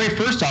the very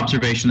first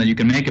observation that you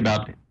can make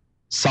about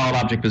solid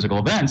object physical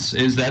events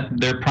is that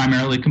they're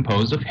primarily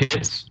composed of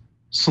hits,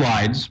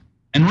 slides,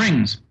 and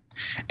rings.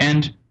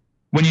 And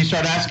when you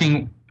start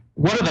asking,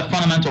 what are the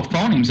fundamental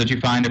phonemes that you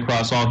find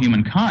across all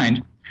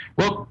humankind?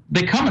 Well,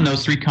 they come in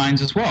those three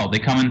kinds as well. They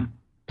come in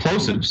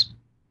plosives,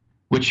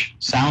 which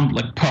sound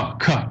like p,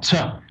 k, t.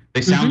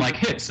 They sound like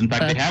hits. In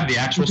fact, they have the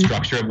actual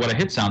structure of what a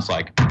hit sounds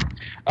like.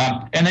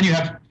 And then you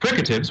have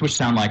fricatives, which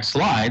sound like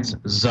slides,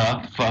 z,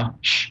 f,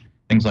 sh,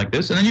 things like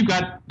this. And then you've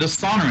got the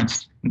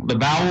sonorants, the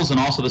vowels, and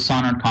also the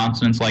sonorant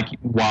consonants like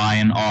y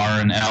and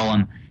r and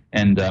l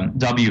and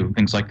w,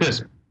 things like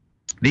this.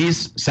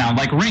 These sound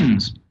like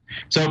rings.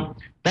 So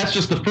that's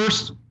just the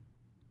first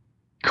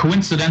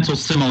coincidental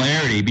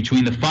similarity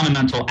between the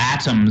fundamental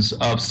atoms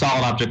of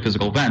solid object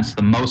physical events,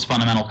 the most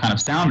fundamental kind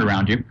of sound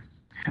around you,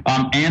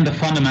 and the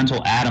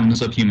fundamental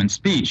atoms of human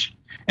speech.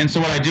 And so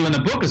what I do in the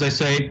book is I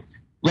say,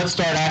 let's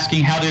start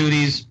asking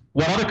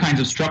what other kinds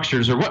of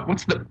structures, or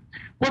what's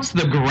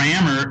the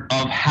grammar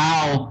of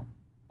how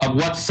of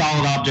what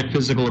solid object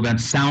physical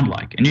events sound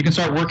like. And you can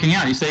start working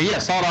out. You say, yeah,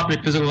 solid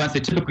object physical events,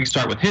 they typically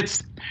start with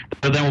hits.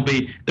 But then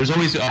there's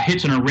always a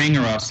hit in a ring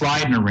or a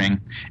slide in a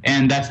ring,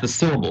 and that's the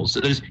syllables.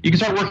 You can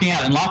start working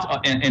out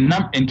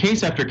in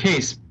case after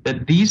case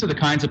that these are the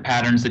kinds of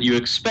patterns that you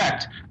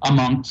expect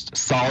amongst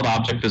solid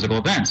object physical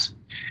events.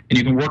 And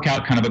you can work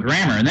out kind of a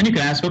grammar. And then you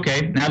can ask,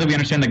 okay, now that we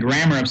understand the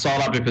grammar of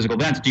solid object physical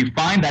events, do you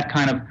find that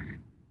kind of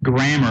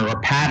grammar or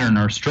pattern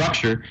or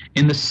structure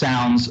in the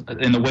sounds,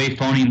 in the way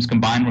phonemes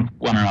combine with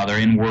one another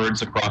in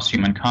words across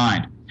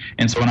humankind?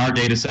 And so in our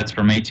data sets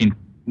from 18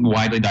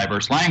 widely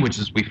diverse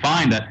languages, we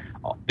find that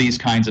these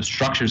kinds of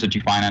structures that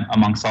you find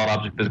among solid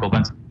object physical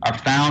events are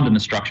found in the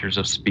structures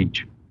of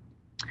speech.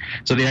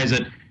 So the idea is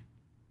that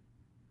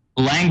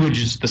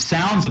languages, the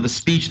sounds of the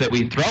speech that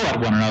we throw at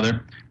one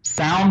another,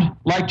 sound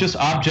like just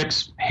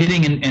objects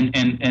hitting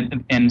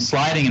and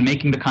sliding and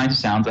making the kinds of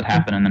sounds that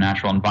happen in the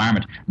natural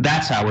environment.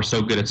 That's how we're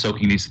so good at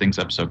soaking these things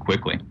up so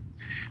quickly.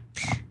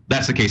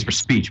 That's the case for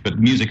speech, but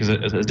music is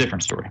a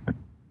different story.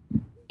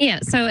 Yeah.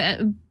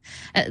 So,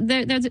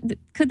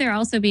 could there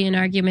also be an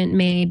argument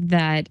made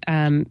that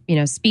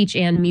speech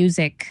and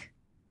music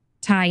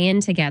tie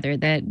in together?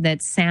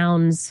 That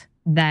sounds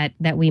that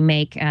we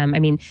make.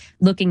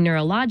 Looking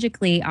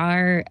neurologically,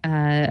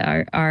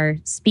 our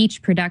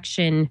speech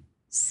production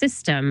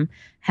system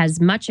has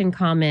much in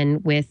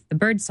common with the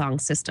birdsong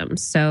system.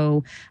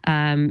 So,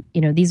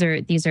 these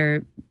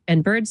are,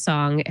 and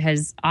birdsong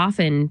has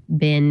often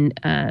been,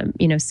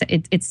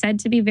 it's said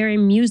to be very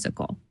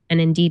musical. And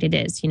indeed it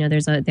is.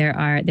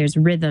 There's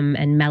rhythm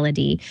and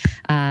melody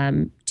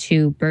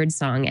to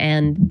birdsong,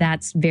 and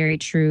that's very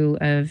true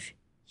of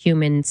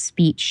human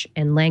speech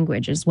and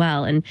language as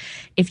well. And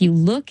if you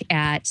look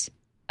at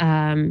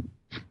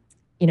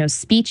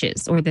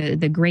speeches or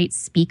the great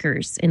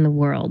speakers in the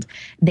world,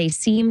 they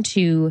seem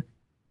to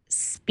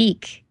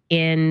speak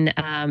in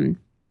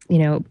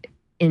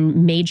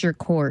major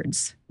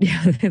chords.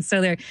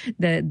 So they're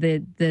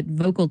the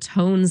vocal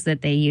tones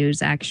that they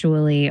use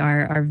actually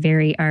are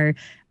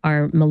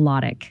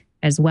melodic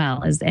as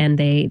well and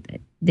they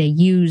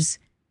use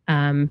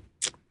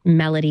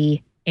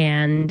melody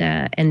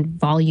and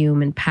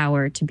volume and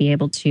power to be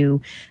able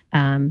to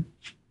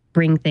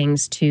bring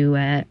things to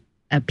a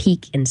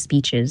peak in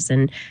speeches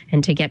and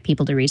to get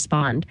people to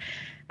respond.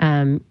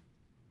 Do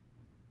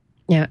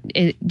you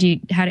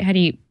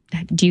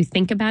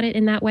think about it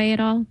in that way at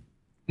all?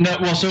 No.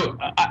 Well, so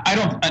I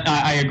don't.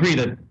 I agree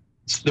that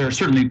there are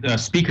certainly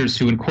speakers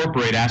who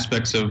incorporate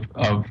aspects of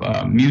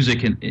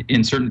music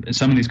in some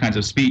of these kinds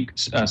of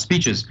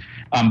speeches,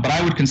 but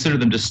I would consider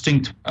them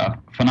distinct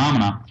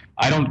phenomena.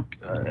 I don't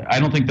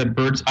think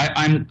that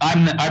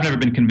I've never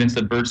been convinced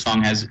that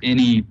birdsong has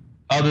any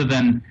other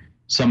than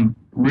some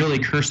really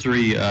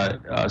cursory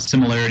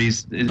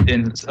similarities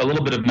in a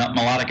little bit of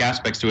melodic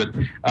aspects to it.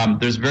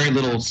 There's very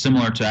little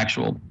similar to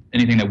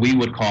anything that we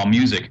would call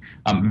music.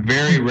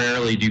 Very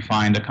rarely do you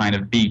find a kind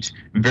of beat.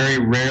 Very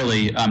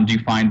rarely do you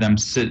find them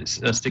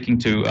sticking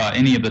to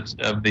any of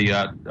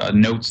the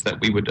notes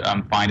that we would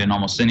find in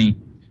almost any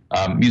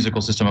musical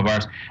system of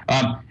ours.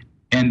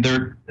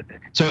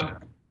 So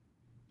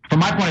from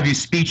my point of view,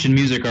 speech and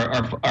music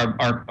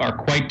are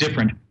quite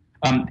different.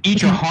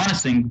 Each are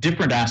harnessing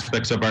different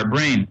aspects of our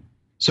brain.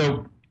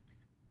 So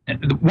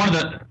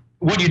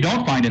what you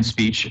don't find in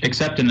speech,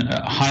 except in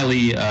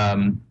highly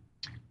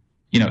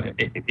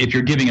if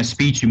you're giving a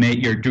speech,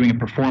 you're doing a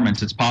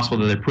performance. It's possible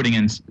that they're putting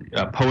in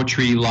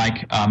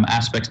poetry-like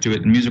aspects to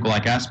it and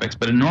musical-like aspects.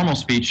 But in normal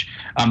speech,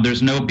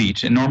 there's no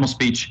beat. In normal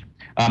speech,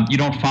 you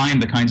don't find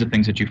the kinds of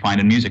things that you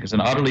find in music. It's an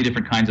utterly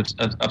different kinds of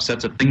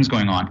sets of things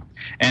going on.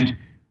 And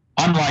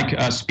unlike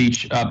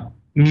speech,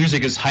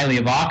 music is highly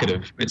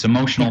evocative. It's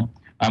emotional.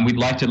 We'd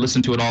like to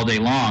listen to it all day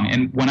long.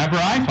 And whenever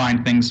I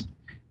find things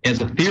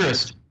as a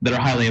theorist that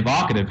are highly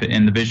evocative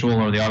in the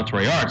visual or the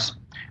auditory arts,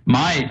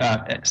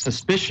 my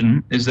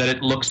suspicion is that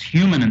it looks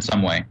human in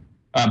some way.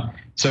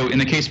 So in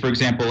the case, for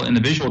example, in the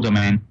visual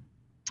domain,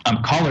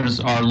 colors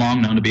are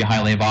long known to be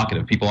highly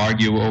evocative. People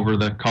argue over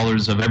the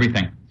colors of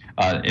everything.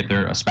 If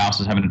their spouse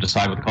is having to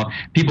decide what the color,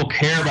 people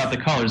care about the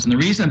colors, and the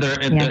reason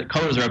the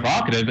colors are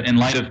evocative, in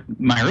light of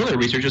my earlier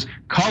research, is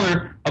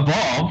color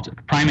evolved,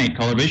 primate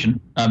color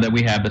vision that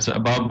we have that's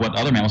above what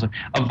other mammals have,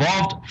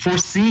 evolved for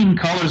seeing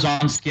colors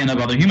on skin of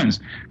other humans.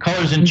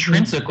 Color is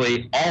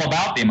intrinsically all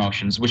about the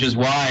emotions, which is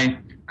why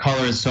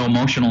color is so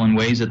emotional in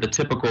ways that the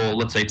typical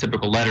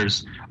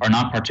letters are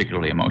not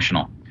particularly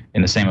emotional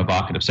in the same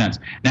evocative sense.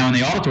 Now, in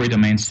the auditory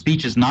domain,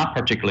 speech is not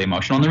particularly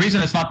emotional. And the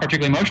reason it's not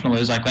particularly emotional,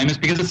 I claim, is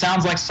because it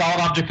sounds like solid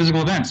object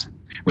physical events,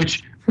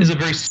 which is a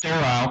very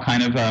sterile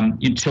kind of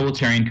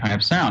utilitarian kind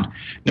of sound.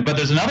 But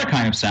there's another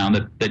kind of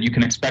sound that you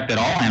can expect that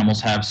all animals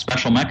have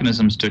special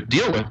mechanisms to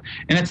deal with,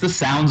 and it's the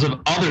sounds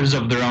of others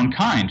of their own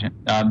kind,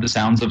 the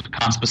sounds of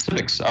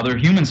conspecifics, other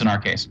humans in our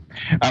case.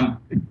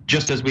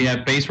 Just as we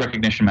have face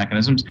recognition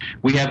mechanisms,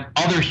 we have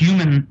other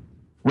human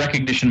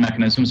recognition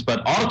mechanisms,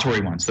 but auditory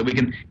ones, that we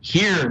can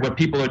hear what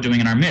people are doing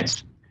in our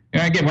midst.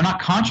 And again, we're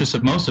not conscious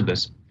of most of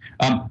this.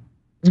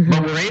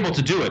 But we're able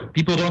to do it.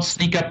 People don't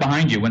sneak up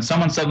behind you. When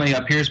someone suddenly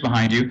appears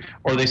behind you,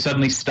 or they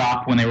suddenly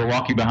stop when they were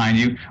walking behind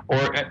you,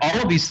 or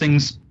all of these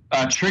things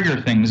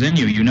trigger things in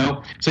you, you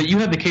know? So you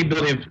have the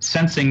capability of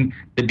sensing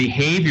the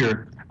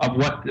behavior of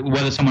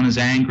whether someone is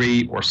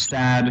angry or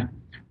sad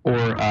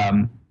or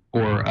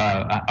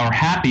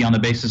happy on the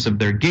basis of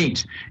their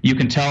gait. You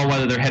can tell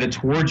whether they're headed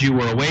towards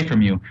you or away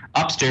from you,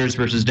 upstairs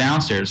versus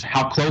downstairs,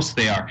 how close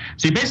they are.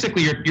 So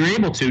you're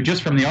able to,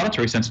 just from the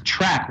auditory sense,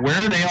 track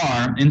where they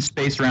are in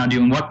space around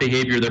you and what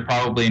behavior they're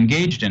probably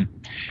engaged in.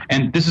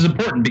 And this is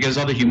important because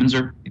other humans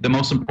are the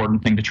most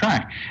important thing to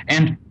track.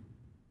 And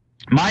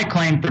my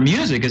claim for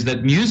music is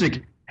that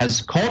music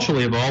has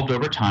culturally evolved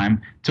over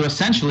time to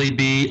essentially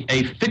be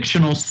a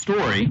fictional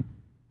story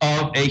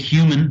of a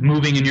human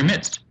moving in your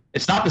midst.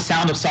 It's not the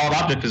sound of solid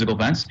object physical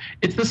events.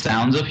 It's the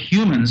sounds of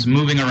humans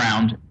moving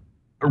around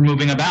or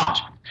moving about.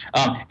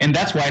 And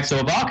that's why it's so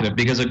evocative,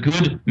 because a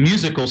good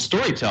musical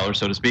storyteller,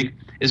 so to speak,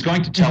 is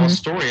going to tell a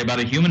story about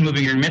a human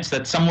moving in your midst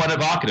that's somewhat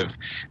evocative.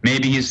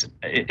 Maybe the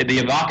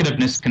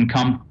evocativeness can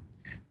come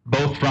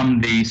both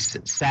from the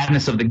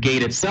sadness of the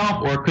gait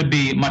itself, or it could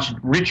be much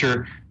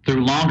richer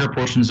through longer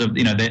portions of,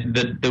 you know,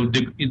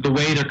 the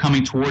way they're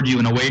coming toward you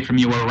and away from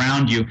you or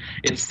around you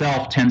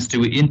itself tends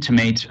to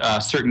intimate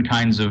certain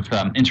kinds of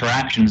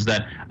interactions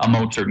that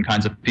emote certain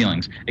kinds of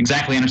feelings.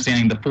 Exactly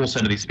understanding the full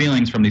set of these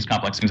feelings from these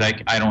complex things,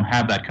 I don't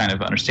have that kind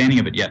of understanding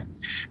of it yet.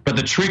 But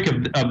the trick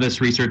of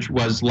this research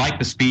was, like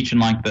the speech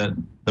and like the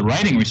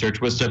writing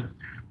research, was to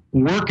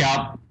work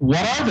out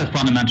what are the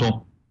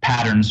fundamental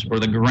patterns or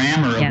the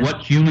grammar of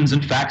what humans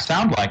in fact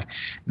sound like.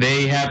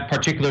 They have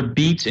particular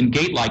beat and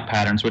gait-like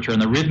patterns, which are on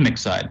the rhythmic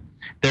side.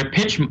 There are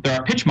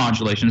pitch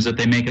modulations that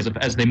they make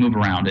as they move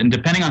around, and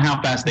depending on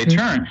how fast they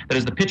turn, that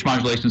is, the pitch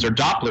modulations are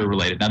Doppler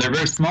related. Now, they're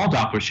very small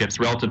Doppler shifts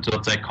relative to,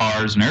 let's say,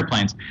 cars and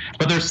airplanes,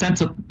 but there's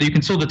sense of, you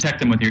can still detect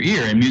them with your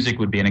ear, and music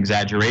would be an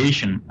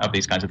exaggeration of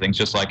these kinds of things,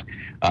 just like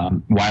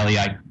Wile E.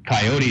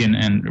 Coyote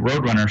and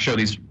Roadrunner show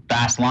these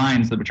fast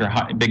lines which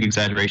are big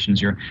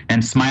exaggerations,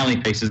 and smiley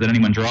faces that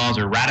anyone draws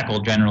are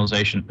radical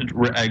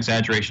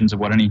exaggerations of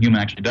what any human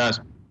actually does.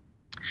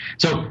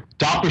 So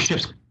Doppler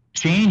shifts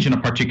change in a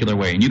particular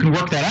way, and you can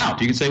work that out.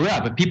 You can say,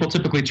 well, if people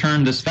typically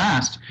turn this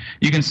fast,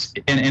 you can,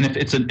 and if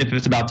it's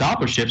about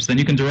Doppler shifts, then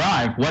you can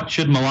derive what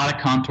should melodic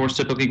contours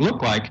typically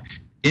look like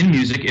in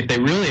music if they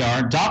really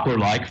are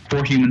Doppler-like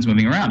for humans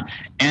moving around.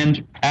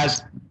 And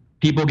as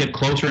people get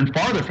closer and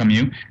farther from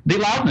you, the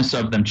loudness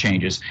of them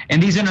changes,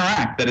 and these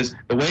interact. That is,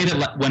 the way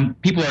that when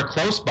people are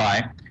close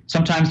by,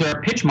 sometimes there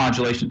are pitch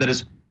modulations. That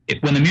is,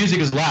 when the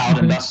music is loud,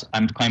 and thus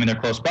I'm claiming they're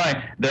close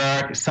by,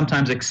 there are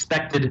sometimes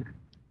expected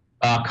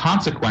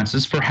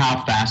consequences for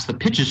how fast the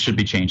pitches should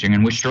be changing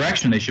and which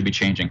direction they should be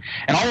changing.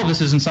 And all of this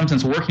is in some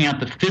sense working out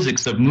the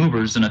physics of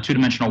movers in a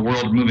two-dimensional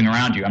world moving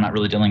around you. I'm not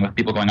really dealing with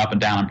people going up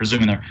and down. I'm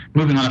presuming they're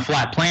moving on a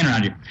flat plane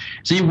around you.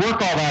 So you work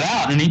all that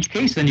out. In each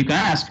case, then you can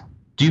ask,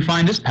 do you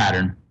find this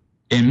pattern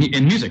in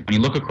music? When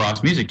you look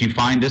across music, do you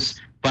find this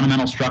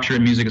fundamental structure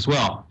in music as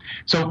well?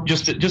 So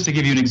just to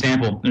give you an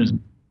example, there's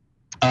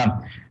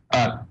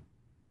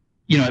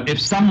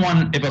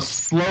if a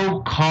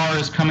slow car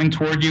is coming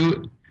toward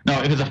you,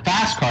 if it's a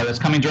fast car that's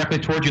coming directly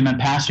toward you and then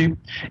past you,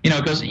 it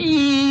goes,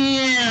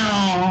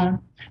 that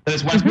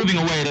is, when it's moving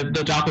away,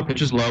 the Doppler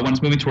pitch is low. When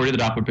it's moving toward you, the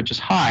Doppler pitch is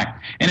high.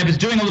 And if it's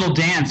doing a little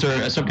dance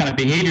or some kind of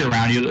behavior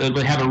around you, it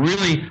will have a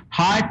really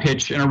high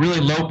pitch and a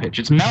really low pitch.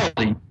 It's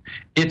melody.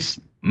 Its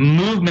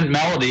movement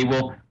melody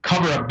will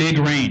cover a big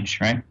range,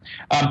 right?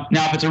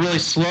 Now, if it's a really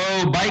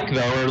slow bike,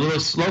 though, or a really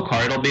slow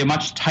car, it'll be a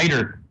much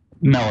tighter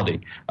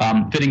melody,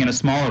 fitting in a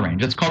smaller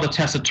range. It's called a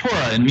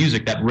tessitura in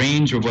music, that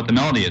range of what the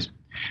melody is.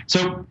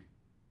 So,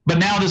 but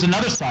now there's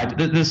another side.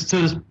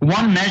 There's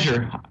one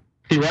measure,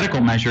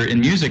 theoretical measure in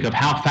music of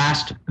how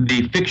fast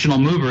the fictional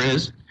mover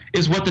is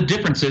what the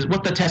difference is,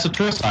 what the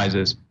tessitura size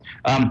is.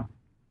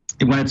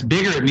 When it's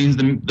bigger, it means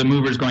the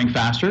mover is going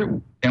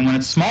faster, and when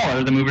it's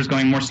smaller, the mover is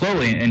going more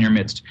slowly in your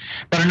midst.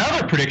 But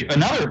another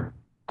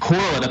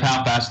correlate of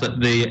how fast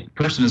the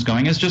person is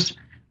going is just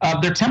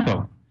their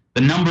tempo,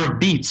 the number of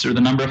beats or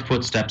the number of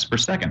footsteps per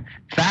second.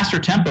 Faster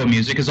tempo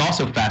music is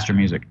also faster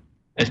music.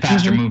 It's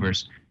faster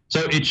movers.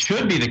 So it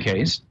should be the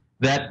case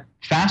that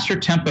faster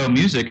tempo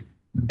music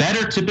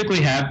better typically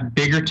have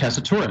bigger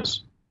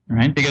tessituras,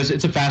 right? Because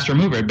it's a faster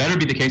mover. It better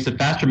be the case that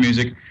faster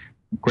music,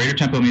 greater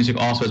tempo music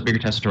also has bigger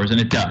tessituras, and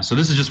it does. So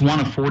this is just one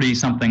of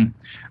 40-something,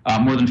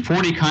 more than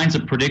 40 kinds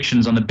of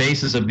predictions on the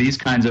basis of these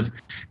kinds of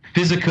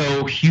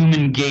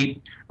physico-human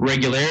gait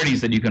regularities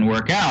that you can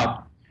work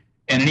out.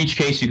 And in each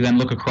case, you can then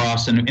look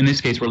across, and in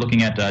this case, we're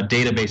looking at a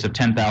database of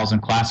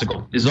 10,000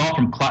 classical. This is all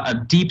from a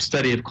deep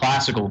study of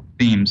classical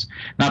themes,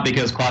 not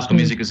because classical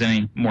music is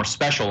any more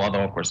special,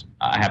 although, of course,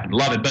 I happen to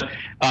love it, but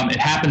it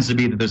happens to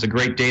be that there's a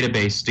great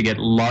database to get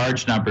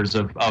large numbers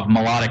of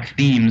melodic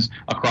themes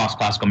across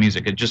classical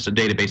music. It's just a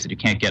database that you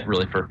can't get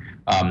really for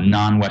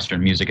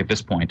non-Western music at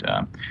this point.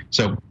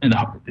 So in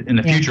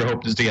the future,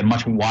 hope is to get a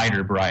much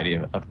wider variety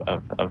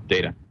of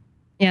data.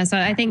 Yeah, so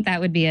I think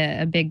that would be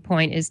a big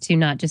point, is to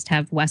not just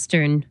have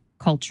Western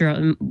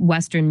cultural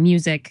Western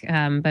music,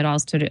 but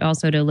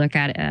also to look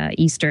at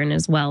Eastern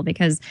as well,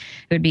 because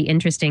it would be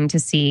interesting to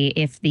see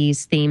if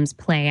these themes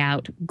play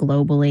out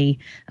globally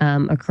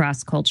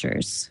across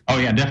cultures. Oh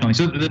yeah, definitely.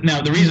 So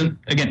now the reason,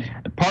 again,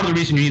 part of the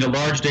reason you need a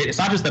large data, it's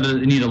not just that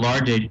you need a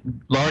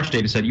large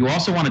data set. You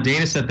also want a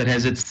data set that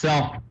has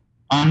itself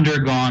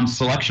undergone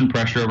selection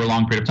pressure over a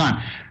long period of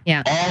time.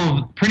 Yeah.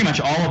 Pretty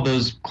much all of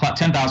those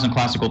 10,000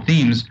 classical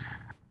themes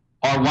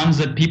are ones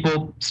that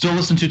people still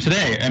listen to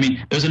today. I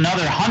mean, there's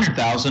another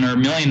 100,000 or a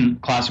million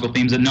classical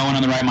themes that no one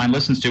on the right mind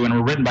listens to and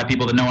were written by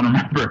people that no one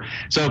remember.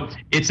 So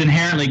it's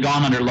inherently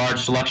gone under large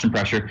selection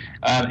pressure.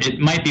 It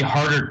might be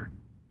harder,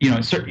 you'd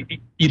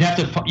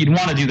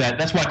want to do that.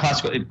 That's why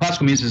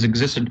classical music has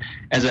existed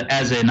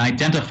as an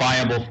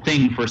identifiable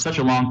thing for such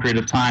a long period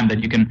of time,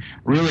 that you can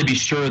really be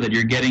sure that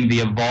you're getting the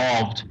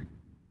evolved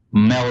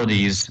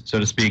melodies, so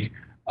to speak,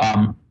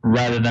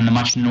 rather than the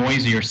much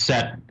noisier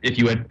set if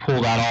you had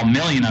pulled out all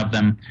million of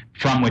them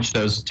from which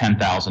those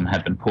 10,000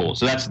 had been pulled.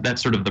 So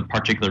that's sort of the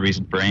particular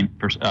reason for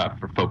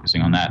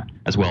focusing on that,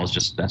 as well as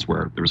just that's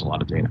where there was a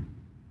lot of data.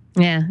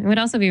 Yeah, it would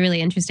also be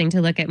really interesting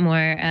to look at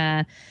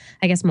more,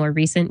 more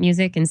recent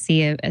music and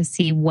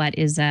see what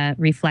is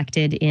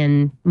reflected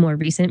in more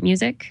recent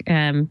music,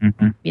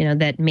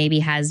 that maybe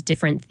has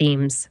different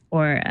themes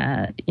or,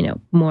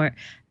 more...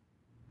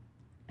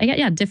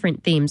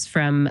 different themes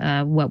from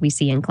what we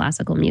see in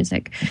classical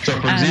music. So,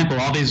 for example,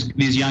 all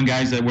these young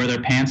guys that wear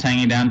their pants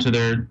hanging down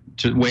to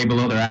way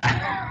below their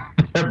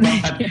butt,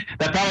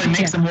 that probably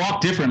makes them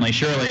walk differently,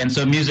 surely, and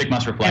so music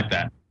must reflect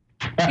that.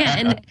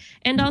 Yeah,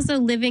 and also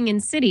living in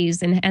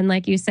cities, and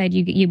like you said,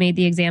 you made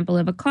the example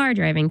of a car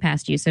driving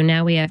past you. So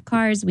now we have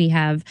cars, we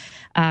have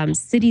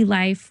city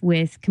life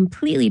with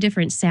completely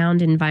different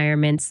sound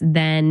environments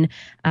than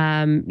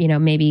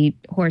maybe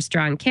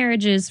horse-drawn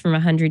carriages from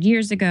 100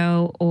 years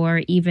ago,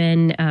 or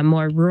even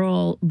more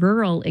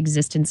rural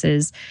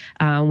existences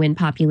when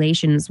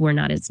populations were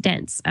not as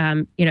dense.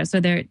 So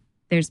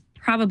there's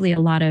probably a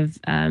lot of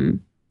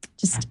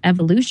just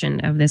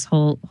evolution of this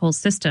whole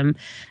system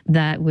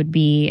that would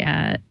be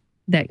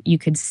that you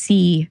could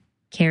see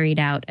carried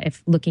out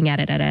if looking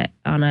at it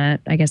on a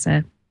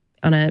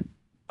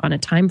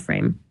time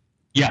frame.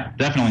 Yeah,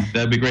 definitely.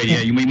 That'd be great.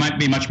 Yeah, we might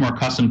be much more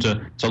accustomed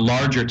to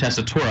larger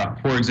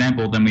tessitura, for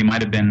example, than we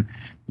might have been,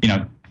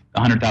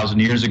 100,000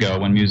 years ago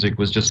when music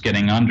was just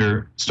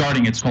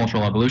starting its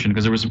cultural evolution,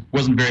 because there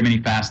wasn't very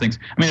many fast things.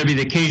 I mean, there'd be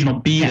the occasional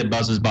bee that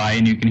buzzes by,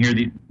 and you can hear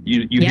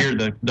hear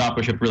the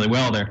Doppler shift really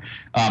well there,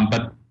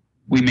 but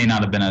we may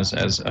not have been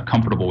as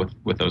comfortable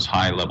with those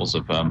high levels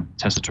of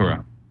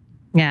tessitura.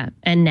 Yeah,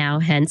 and now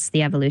hence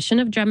the evolution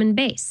of drum and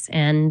bass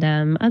and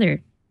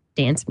other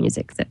dance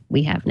music that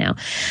we have now.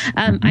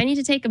 I need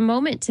to take a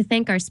moment to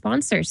thank our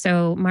sponsor.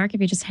 So, Mark,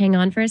 if you just hang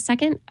on for a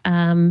second,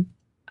 I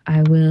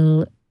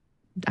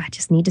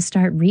just need to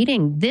start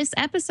reading. This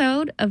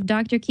episode of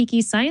Dr.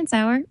 Kiki's Science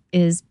Hour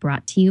is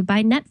brought to you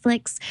by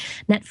Netflix.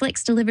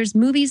 Netflix delivers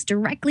movies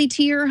directly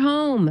to your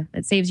home.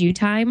 That saves you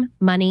time,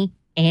 money,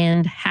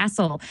 and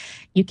hassle.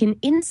 You can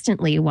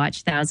instantly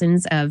watch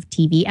thousands of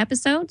TV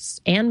episodes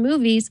and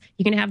movies.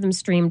 You can have them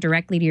streamed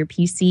directly to your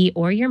PC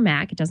or your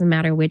Mac. It doesn't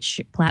matter which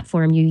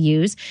platform you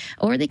use.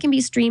 Or they can be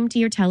streamed to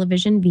your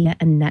television via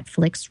a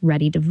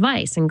Netflix-ready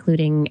device,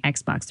 including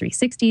Xbox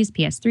 360s,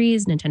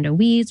 PS3s, Nintendo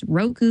Wii's,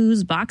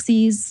 Roku's,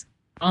 Boxies,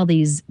 all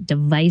these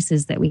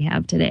devices that we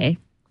have today.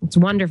 It's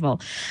wonderful.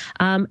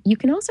 You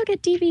can also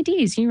get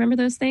DVDs. You remember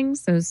those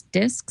things? Those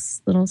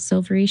discs, little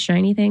silvery,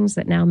 shiny things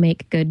that now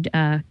make good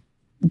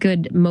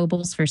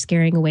mobiles for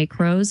scaring away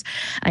crows.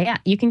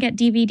 You can get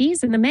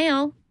DVDs in the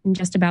mail in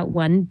just about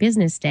one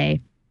business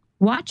day.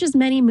 Watch as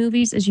many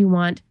movies as you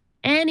want,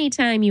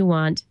 anytime you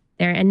want.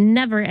 There are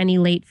never any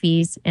late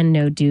fees and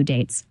no due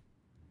dates.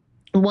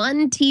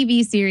 One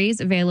TV series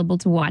available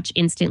to watch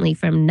instantly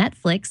from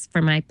Netflix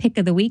for my pick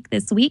of the week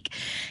this week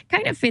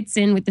kind of fits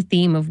in with the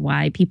theme of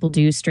why people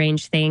do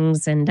strange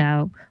things and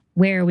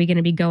where are we going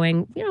to be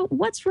going?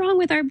 What's wrong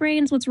with our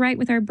brains? What's right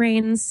with our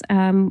brains?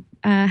 How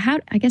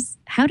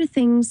do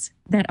things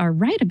that are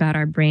right about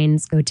our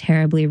brains go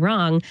terribly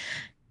wrong?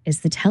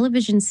 Is the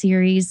television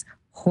series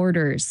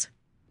Hoarders.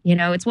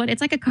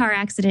 It's like a car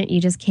accident you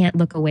just can't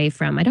look away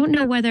from. I don't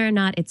know whether or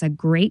not it's a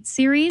great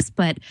series,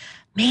 but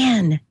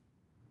man,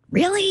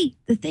 really?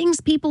 The things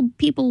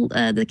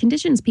the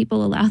conditions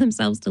people allow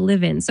themselves to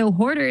live in. So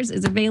Hoarders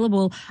is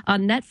available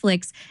on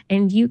Netflix,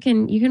 and you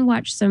can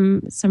watch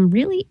some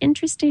really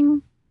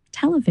interesting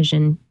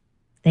television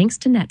thanks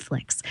to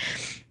Netflix.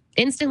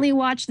 Instantly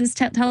watch this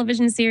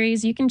television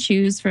series. You can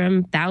choose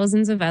from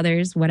thousands of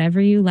others, whatever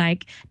you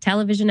like,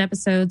 television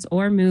episodes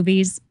or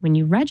movies, when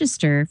you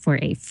register for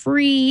a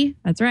free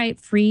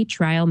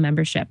trial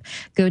membership.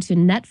 Go to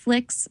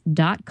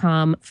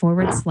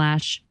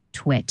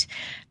netflix.com/twit.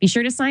 Be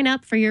sure to sign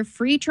up for your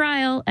free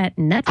trial at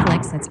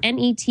Netflix. That's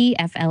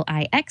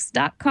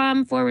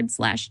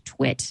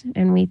netflix.com/twit.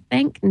 And we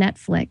thank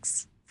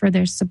Netflix for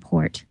their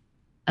support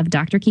of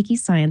Dr.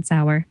 Kiki's Science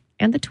Hour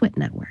and the Twit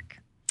Network.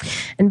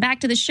 And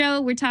back to the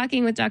show, we're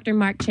talking with Dr.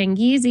 Mark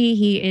Changizi.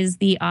 He is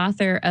the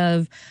author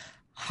of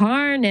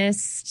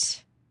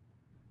harnessed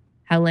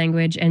how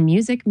language and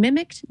music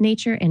mimicked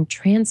nature and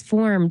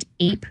transformed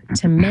ape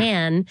to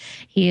man.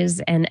 He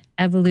is an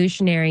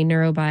evolutionary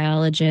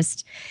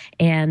neurobiologist,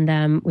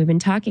 and we've been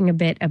talking a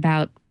bit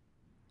about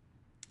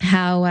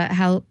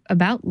how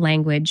about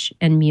language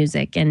and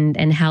music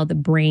and how the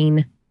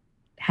brain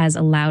has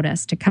allowed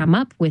us to come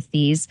up with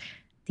these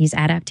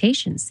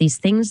adaptations, these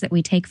things that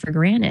we take for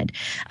granted.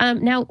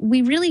 Now,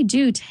 we really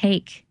do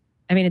take,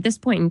 at this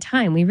point in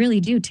time, we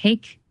really do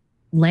take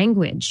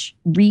language,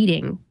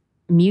 reading,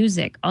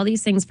 music, all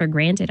these things for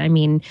granted.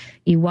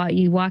 You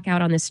walk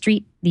out on the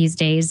street these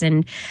days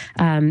and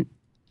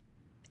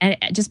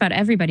just about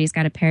everybody's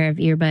got a pair of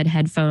earbud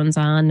headphones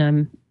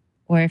on,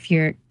 or if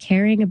you're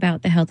caring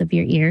about the health of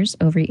your ears,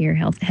 over-ear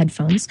health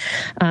headphones.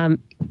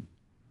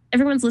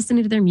 Everyone's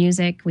listening to their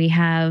music. We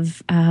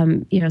have,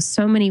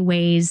 so many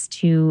ways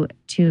to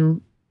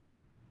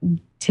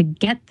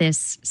get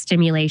this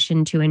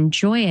stimulation, to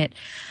enjoy it.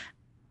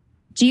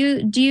 Do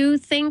you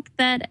think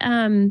that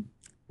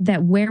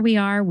that where we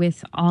are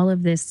with all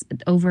of this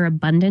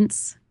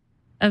overabundance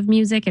of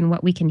music and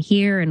what we can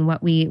hear and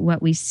what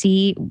we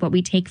see, what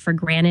we take for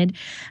granted,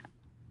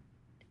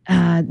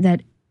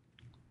 that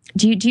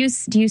do you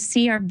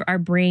see our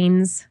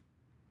brains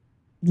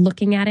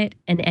looking at it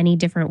in any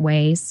different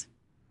ways?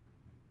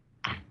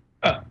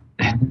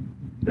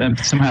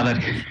 Somehow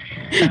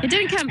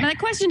that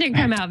question didn't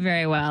come out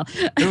very well.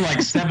 There were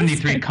like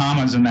 73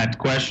 commas in that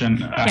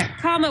question.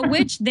 Comma,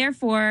 which,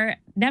 therefore,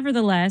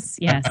 nevertheless,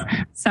 yes.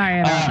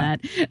 Sorry about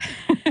that.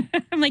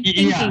 I'm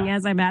thinking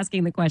as I'm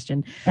asking the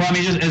question. Well,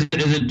 just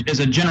as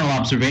a general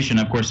observation,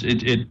 of course,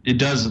 it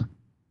does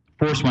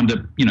force one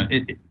to,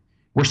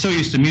 we're so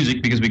used to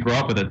music because we grow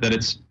up with it that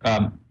it's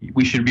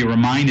we should be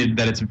reminded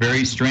that it's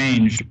very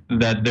strange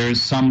that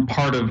there's some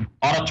part of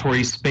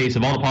auditory space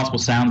of all the possible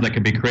sounds that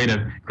could be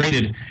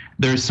created.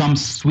 There's some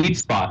sweet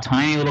spot,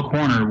 tiny little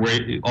corner where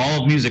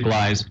all of music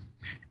lies.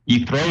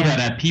 You throw that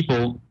at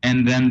people,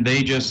 and then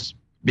they just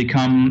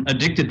become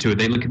addicted to it.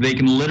 They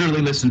can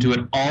literally listen to it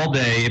all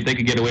day if they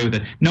could get away with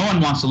it. No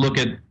one wants to look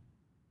at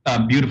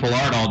beautiful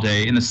art all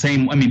day in the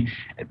same.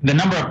 The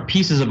number of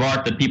pieces of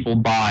art that people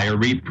buy or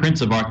reprints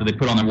of art that they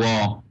put on their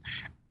wall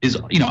is,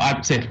 I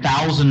would say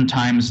 1,000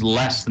 times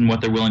less than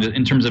what they're willing to,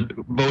 in terms of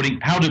voting.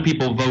 How do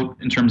people vote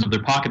in terms of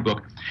their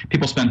pocketbook?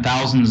 People spend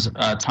thousands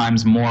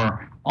times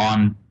more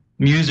on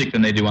music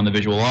than they do on the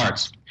visual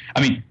arts.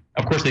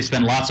 Of course, they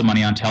spend lots of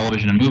money on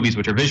television and movies,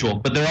 which are visual,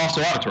 but they're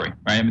also auditory,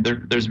 right?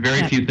 There's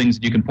very few things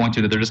that you can point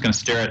to that they're just going to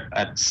stare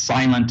at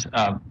silent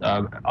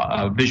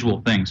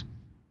visual things.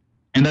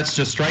 And that's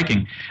just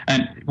striking.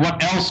 And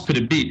what else could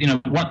it be?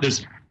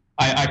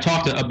 I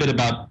talked a bit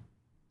about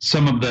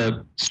some of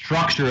the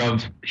structure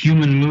of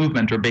human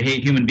movement or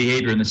human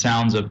behavior in the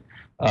sounds of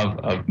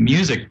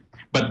music.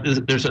 But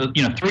there's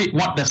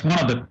that's one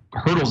of the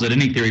hurdles that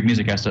any theory of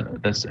music has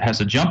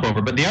to jump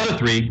over. But the other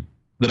three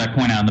that I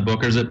point out in the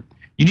book is that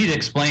you need to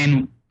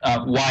explain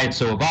why it's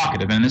so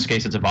evocative. And in this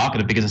case, it's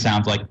evocative because it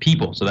sounds like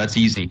people, so that's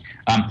easy.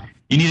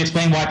 You need to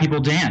explain why people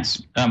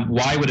dance.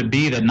 Why would it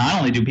be that not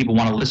only do people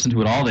want to listen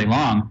to it all day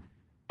long,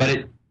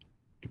 but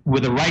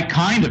with the right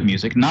kind of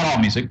music, not all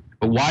music,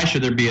 but why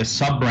should there be a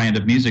sub-brand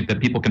of music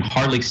that people can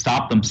hardly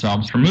stop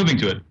themselves from moving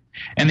to it?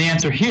 And the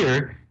answer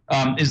here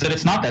is that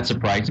it's not that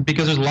surprising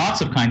because there's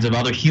lots of kinds of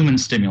other human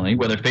stimuli,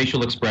 whether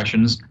facial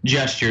expressions,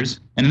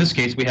 gestures, and in this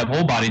case we have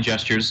whole body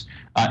gestures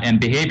and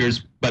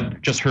behaviors, but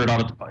just heard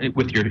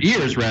with your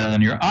ears rather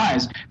than your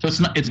eyes. So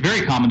it's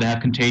very common to have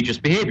contagious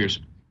behaviors,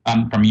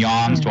 from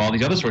yawns to all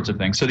these other sorts of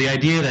things. So the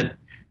idea that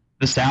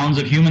the sounds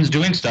of humans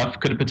doing stuff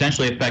could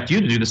potentially affect you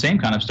to do the same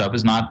kind of stuff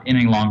is not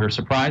any longer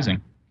surprising.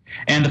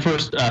 And the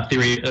first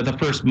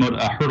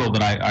hurdle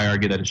that I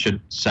argue that it should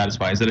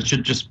satisfy is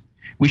that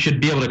we should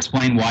be able to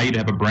explain why you'd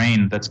have a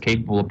brain that's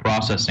capable of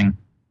processing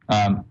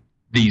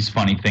these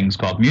funny things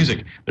called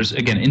music. There's,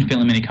 again,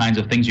 infinitely many kinds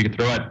of things you could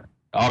throw at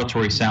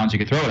auditory sounds you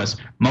could throw at us,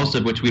 most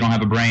of which we don't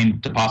have a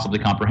brain to possibly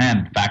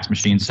comprehend. Fax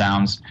machine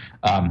sounds.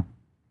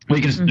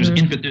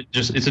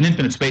 It's an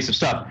infinite space of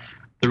stuff.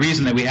 The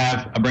reason that we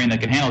have a brain that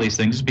can handle these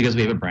things is because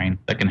we have a brain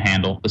that can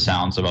handle the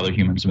sounds of other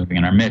humans moving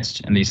in our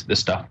midst, and this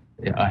stuff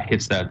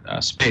hits that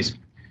space.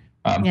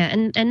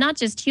 And not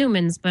just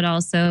humans, but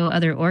also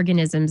other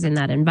organisms in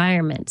that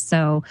environment.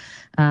 So,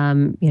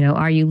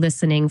 are you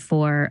listening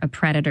for a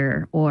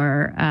predator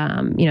or,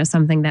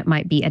 something that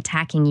might be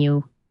attacking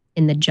you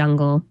in the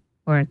jungle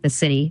or the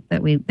city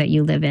that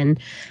you live in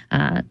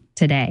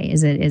today?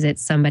 Is it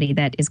somebody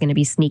that is going to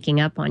be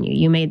sneaking up on you?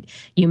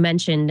 You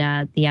mentioned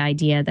the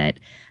idea that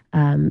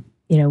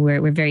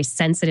we're very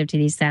sensitive to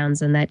these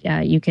sounds, and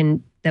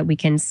that we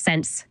can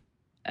sense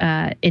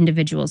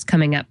individuals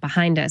coming up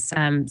behind us.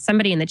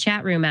 Somebody in the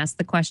chat room asked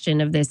the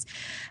question of this,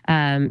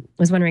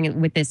 was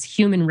wondering, with this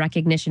human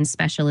recognition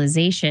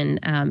specialization,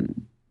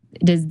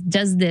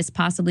 does this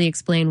possibly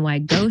explain why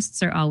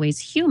ghosts are always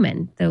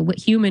human? The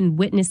human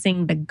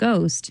witnessing the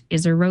ghost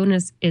is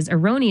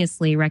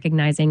erroneously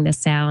recognizing the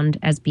sound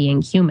as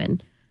being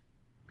human.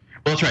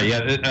 Well, that's right.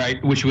 Yeah,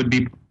 which would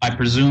be, I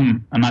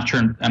presume, I'm not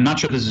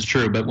sure this is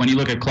true, but when you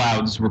look at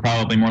clouds, we're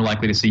probably more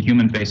likely to see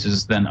human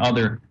faces than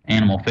other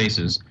animal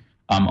faces.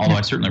 Although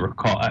I certainly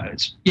recall, I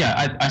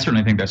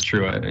certainly think that's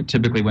true.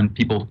 Typically, when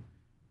people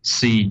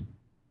see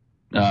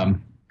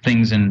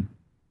things in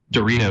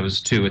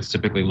Doritos too, it's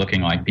typically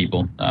looking like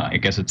people. I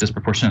guess it's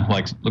disproportionate,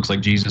 looks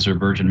like Jesus or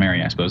Virgin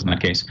Mary, I suppose, in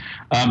that case.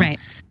 Right.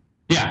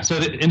 Yeah. So,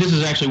 and this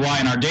is actually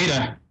why in our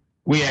data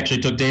we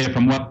actually took data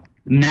from what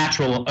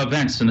natural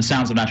events and the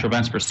sounds of natural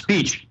events for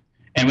speech,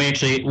 and we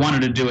actually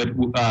wanted to do it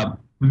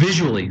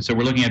visually. So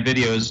we're looking at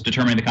videos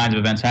determining the kinds of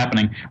events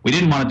happening. We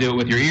didn't want to do it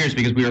with your ears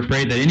because we were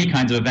afraid that any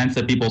kinds of events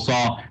that people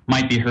saw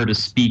might be heard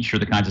as speech, or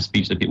the kinds of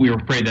speech that we were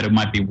afraid that it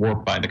might be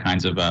warped by the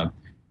kinds of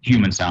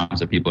human sounds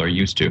that people are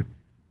used to.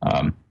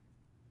 Now,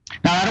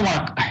 I don't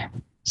want to...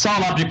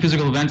 Solid object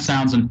physical event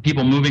sounds and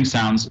people moving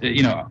sounds,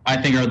 I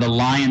think are the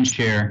lion's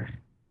share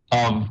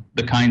of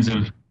the kinds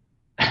of...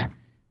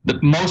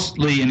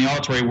 mostly in the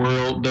auditory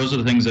world, those are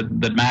the things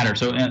that matter.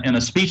 So in the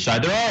speech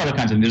side, there are other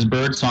kinds of things. There's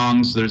bird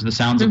songs, there's the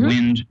sounds of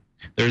wind,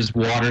 there's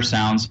water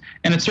sounds,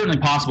 and it's certainly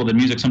possible that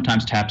music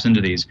sometimes taps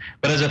into these.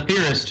 But as a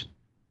theorist,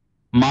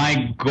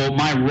 my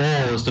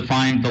role is to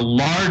find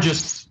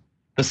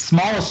the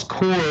smallest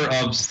core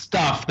of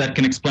stuff that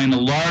can explain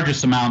the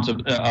largest amounts of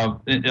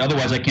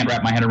otherwise I can't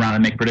wrap my head around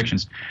and make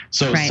predictions.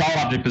 So solid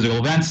object physical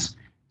events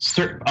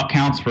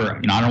accounts for,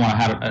 I don't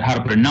know how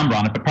to put a number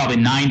on it, but probably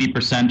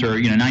 90% or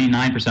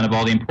 99% of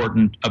all the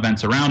important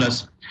events around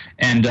us,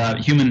 and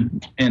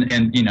humans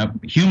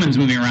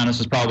moving around us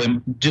is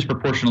probably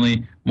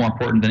disproportionately more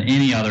important than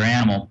any other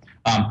animal.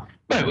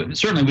 But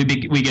certainly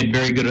we get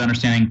very good at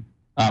understanding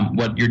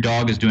what your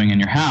dog is doing in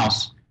your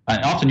house.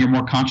 Often you're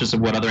more conscious of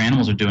what other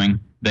animals are doing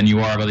than you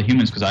are of other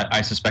humans, because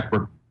I suspect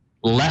we're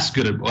less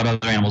good at what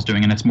other animals are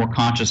doing, and it's more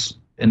conscious,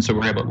 and so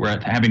we're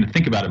having to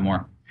think about it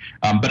more.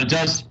 But it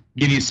does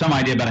give you some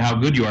idea about how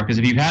good you are, because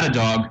if you've had a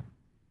dog,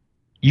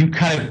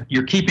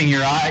 you're keeping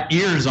your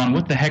ears on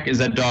what the heck is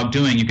that dog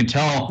doing. You can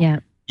tell,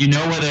 you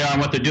know where they are and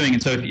what they're doing,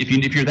 and so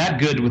if you're that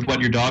good with what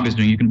your dog is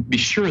doing, you can be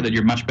sure that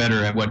you're much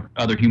better at what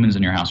other humans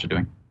in your house are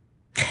doing.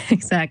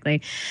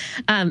 Exactly.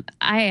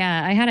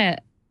 I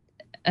had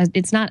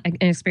it's not an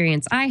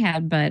experience I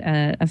had, but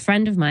a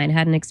friend of mine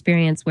had an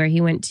experience where he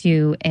went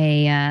to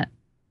a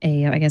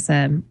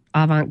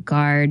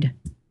avant-garde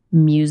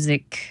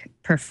music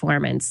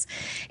performance,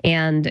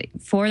 and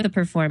for the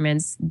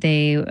performance,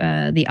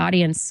 the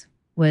audience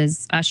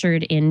was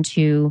ushered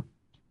into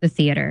the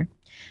theater,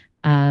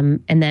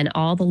 and then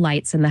all the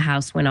lights in the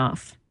house went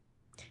off,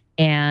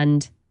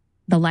 and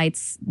the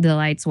lights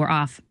were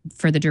off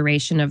for the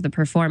duration of the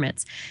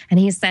performance. And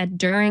he said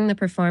during the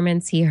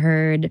performance he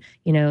heard,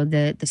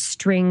 the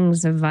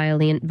strings of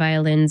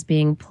violins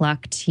being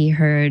plucked. He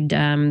heard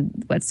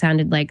what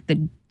sounded like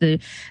the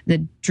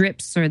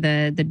drips or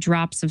the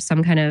drops of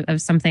some kind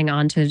of something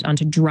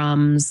onto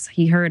drums.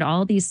 He heard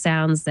all these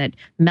sounds that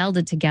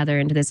melded together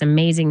into this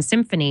amazing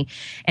symphony.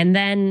 And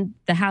then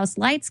the house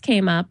lights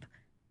came up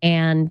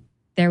and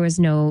there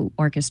was no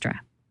orchestra.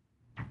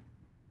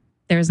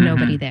 There was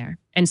nobody there.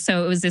 And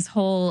so it was this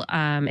whole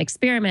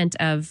experiment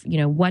of,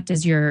 what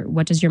does your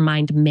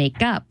mind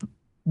make up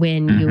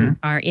when you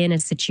are in a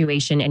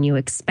situation and you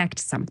expect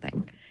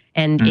something?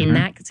 And in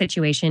that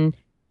situation,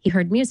 he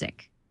heard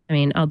music. I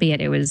mean,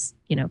 albeit it was,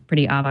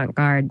 pretty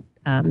avant-garde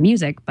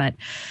music, but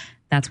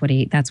that's what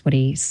he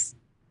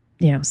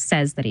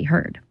says that he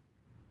heard.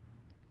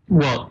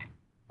 Well,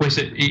 wait,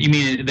 so you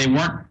mean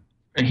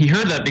he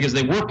heard that because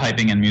they were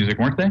piping in music,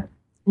 weren't they?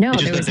 No,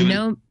 it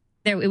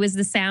was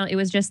the sound. It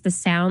was just the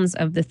sounds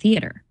of the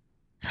theater.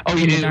 Oh,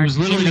 it was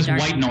literally just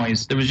white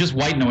noise. There was just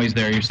white noise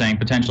there, you're saying,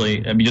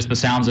 potentially. I mean, just the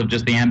sounds of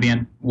just the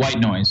ambient white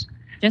noise.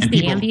 Just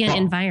the ambient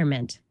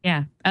environment.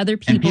 Yeah. Other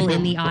people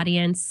in the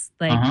audience.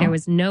 There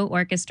was no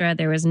orchestra.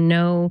 There was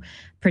no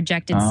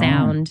projected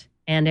sound.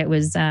 And it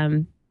was,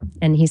 and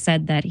he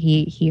said that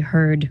he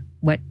heard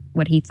what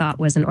he thought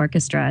was an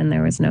orchestra, and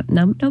there was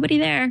nobody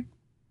there.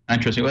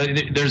 Interesting. Well,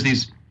 there's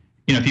these,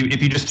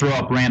 if you just throw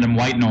up random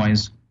white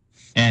noise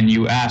and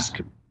you ask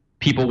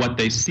people what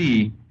they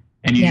see,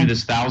 and you do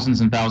this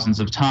thousands and thousands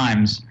of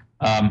times,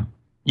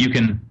 you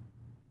can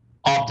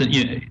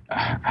often,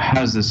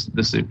 how does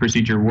this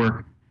procedure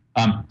work?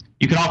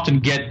 You can often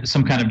get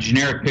some kind of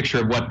generic picture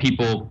of what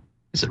people,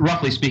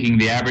 roughly speaking,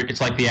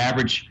 it's like the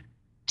average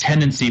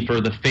tendency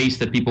for the face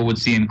that people would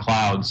see in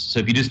clouds. So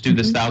if you just do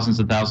this thousands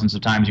and thousands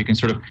of times, you can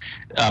sort of,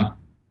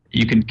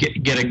 you can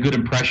get a good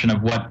impression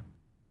of what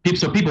people,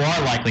 so people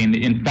are likely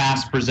in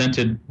fast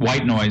presented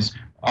white noise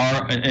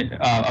are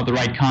of the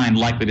right kind,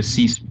 likely to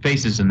see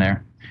faces in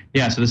there.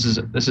 Yeah, so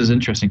this is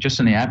interesting. Just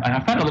in the app, I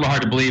find it a little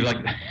hard to believe. Like,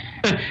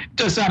 it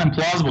does sound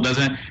implausible,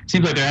 doesn't it? It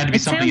seems like there had to be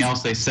something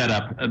else they set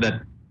up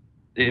that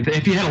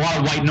if you had a lot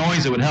of white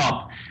noise, it would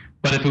help.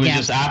 But if it was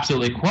just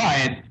absolutely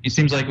quiet, it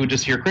seems like we would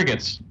just hear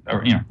crickets,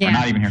 or or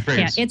not even hear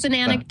crickets. Yeah, it's an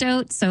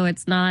anecdote, so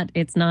it's not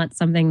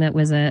something that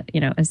was a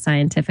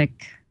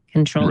scientific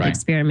controlled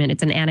experiment.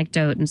 It's an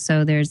anecdote, and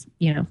so there's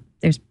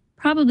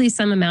probably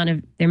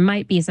there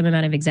might be some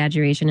amount of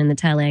exaggeration in the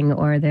telling,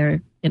 or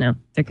there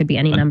there could be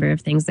any number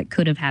of things that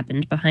could have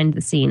happened behind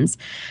the scenes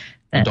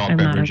that I'm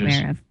not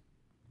aware of.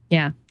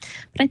 Yeah,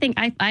 but I think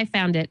I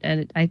found it.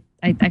 I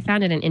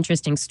found it an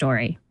interesting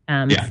story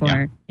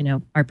for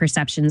our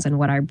perceptions and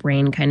what our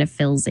brain kind of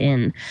fills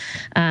in.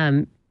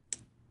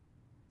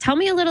 Tell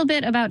me a little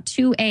bit about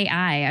 2AI.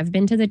 I've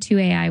been to the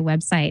 2AI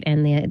website,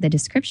 and the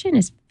description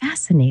is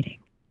fascinating.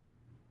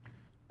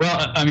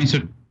 Well, I mean, so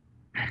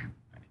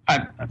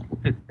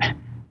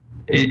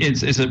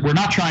we're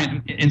not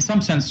trying. In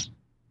some sense,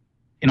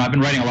 I've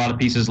been writing a lot of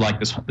pieces like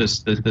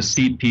the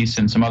seed piece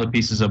and some other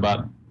pieces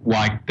about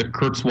why the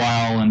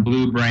Kurzweil and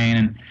blue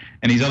brain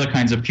and these other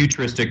kinds of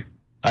futuristic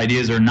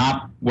ideas are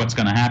not what's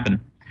going to happen.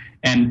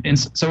 And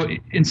so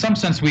in some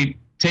sense, we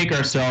take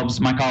ourselves,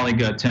 my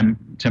colleague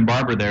Tim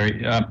Barber there,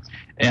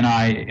 and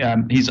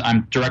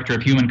I'm director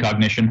of human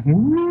cognition,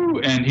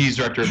 and he's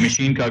director of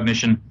machine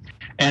cognition,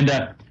 and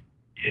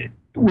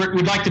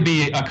we'd like to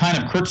be a kind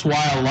of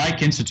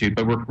Kurzweil-like institute,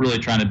 but we're really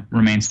trying to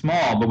remain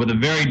small, but with a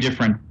very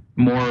different,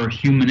 more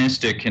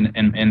humanistic,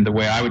 in the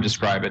way I would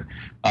describe it,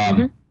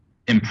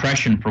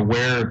 impression for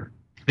where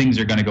things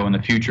are going to go in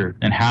the future,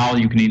 and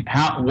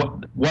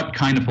what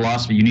kind of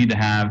philosophy you need to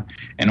have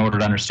in order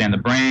to understand the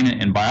brain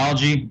and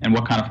biology, and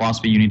what kind of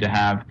philosophy you need to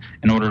have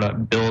in order to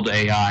build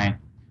AI.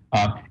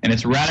 And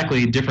it's a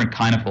radically different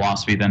kind of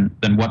philosophy than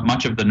what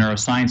much of the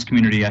neuroscience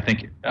community, I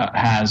think,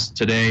 has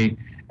today,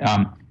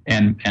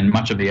 and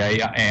much of the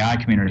AI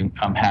community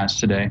has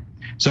today.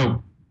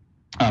 So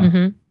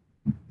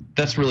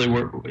that's really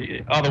where.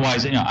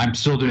 Otherwise, I'm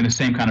still doing the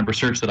same kind of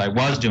research that I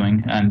was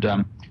doing, and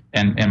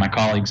my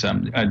colleagues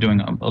are doing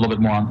a little bit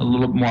more on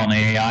the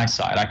AI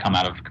side. I come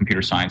out of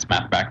computer science,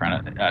 math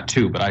background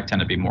too, but I tend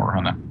to be more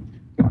on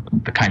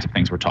the kinds of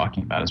things we're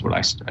talking about is what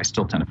I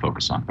still tend to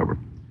focus on.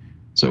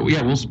 So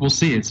we'll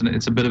see. It's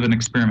a bit of an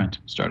experiment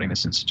starting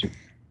this institute.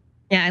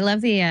 Yeah, I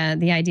love the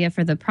idea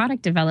for the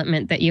product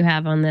development that you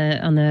have on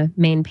the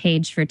main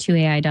page for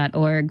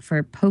 2ai.org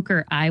for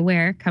Poker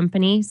Eyewear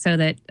Company, so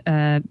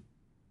that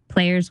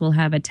players will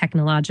have a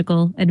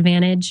technological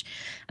advantage,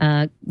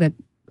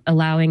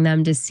 allowing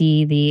them to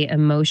see the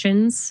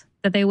emotions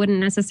that they wouldn't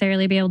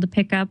necessarily be able to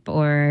pick up,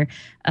 or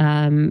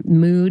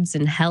moods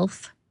and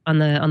health on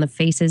the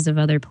faces of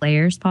other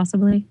players,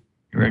 possibly.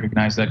 You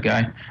recognize that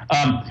guy.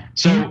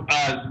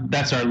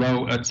 That's our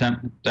low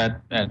attempt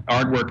at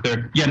artwork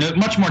there. Yeah, no,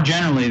 much more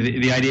generally,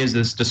 the idea is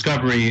this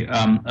discovery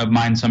of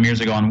mine some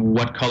years ago on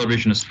what color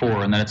vision is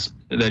for, and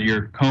that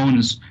your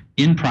cones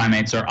in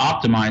primates are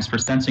optimized for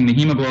sensing the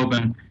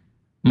hemoglobin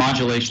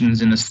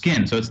modulations in the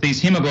skin. So it's these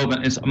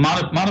hemoglobin, it's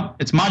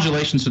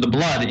modulations to the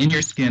blood in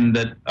your skin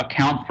that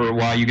account for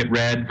why you get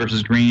red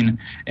versus green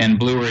and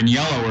blue and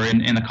yellow, or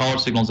in the color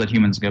signals that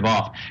humans give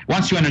off.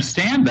 Once you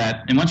understand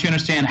that, and once you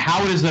understand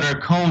how it is that our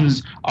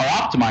cones are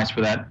optimized for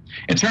that,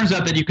 it turns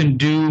out that you can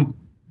do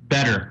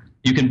better.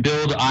 You can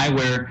build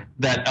eyewear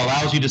that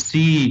allows you to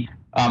see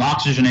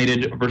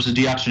oxygenated versus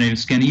deoxygenated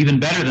skin even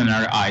better than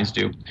our eyes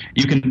do.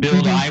 You can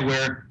build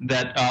eyewear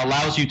that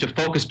allows you to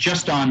focus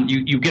just on,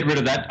 you get rid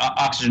of that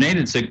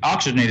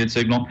oxygenated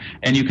signal,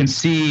 and you can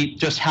see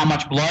just how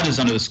much blood is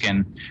under the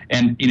skin.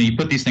 And you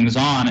put these things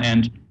on,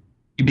 and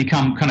you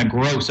become kind of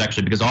gross,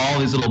 actually, because all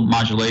these little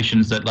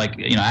modulations that, like,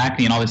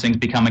 acne and all these things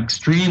become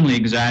extremely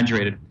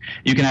exaggerated.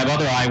 You can have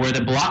other eyewear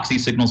that blocks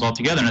these signals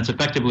altogether, and it's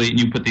effectively,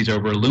 you put these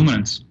over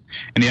luminance.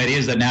 And the idea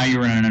is that now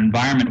you're in an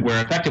environment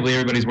where effectively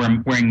everybody's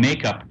wearing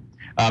makeup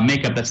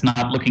that's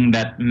not looking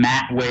that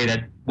matte way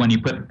that when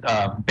you put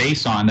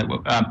base on,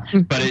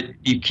 but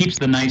it keeps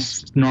the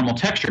nice normal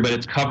texture, but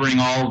it's covering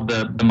all of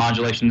the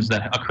modulations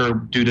that occur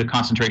due to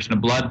concentration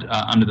of blood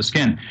under the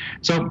skin.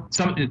 So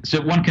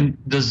one can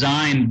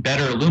design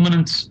better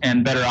luminance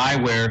and better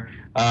eyewear.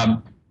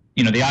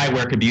 The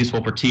eyewear could be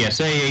useful for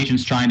TSA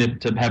agents trying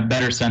to have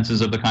better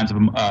senses of the kinds of,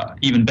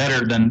 even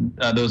better than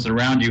those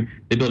around you,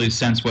 the ability to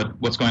sense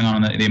what's going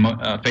on in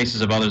the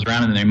faces of others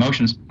around and their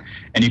emotions.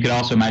 And you could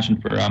also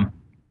imagine for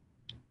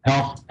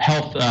health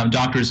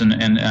doctors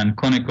and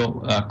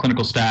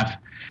clinical staff,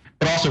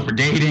 but also for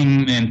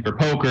dating and for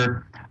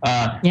poker.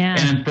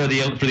 And for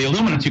the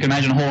illuminants, you can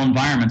imagine whole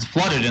environments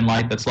flooded in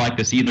light that's like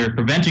this, either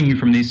preventing you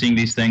from seeing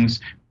these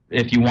things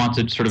if you want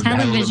to sort of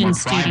have a little more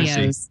privacy.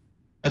 Studios.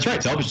 That's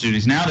right, television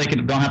studios. Now they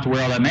don't have to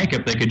wear all that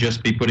makeup. They could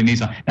just be putting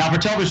these on. Now, for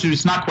television studios,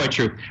 it's not quite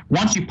true.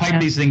 Once you pipe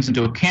these things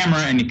into a camera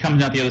and it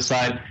comes out the other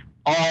side,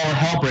 all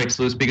hell breaks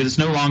loose, because it's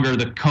no longer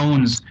the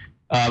cones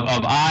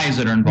of eyes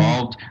that are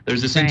involved.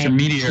 There's this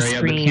intermediary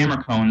of the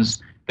camera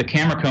cones. The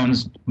camera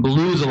cones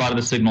lose a lot of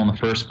the signal in the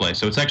first place.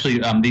 So it's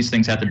actually, these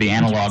things have to be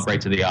analog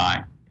right to the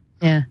eye.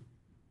 Yeah.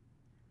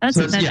 I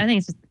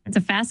think it's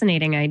a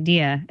fascinating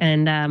idea,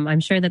 and I'm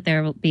sure that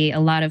there will be a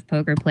lot of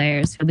poker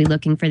players who'll be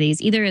looking for these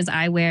either as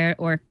eyewear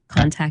or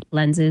contact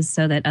lenses,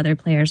 so that other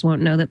players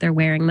won't know that they're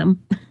wearing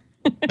them.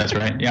 That's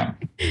right. Yeah.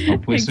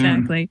 Hopefully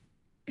exactly. soon.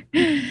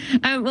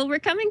 Well, we're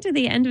coming to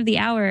the end of the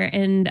hour,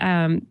 and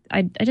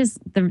I just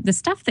the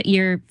stuff that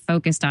you're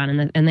focused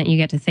on and that you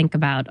get to think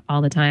about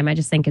all the time, I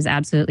just think is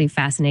absolutely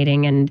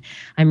fascinating, and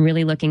I'm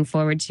really looking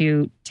forward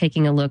to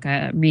taking a look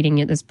at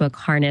reading this book,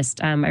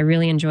 Harnessed. I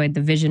really enjoyed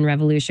the Vision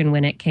Revolution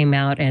when it came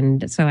out,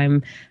 and so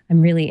I'm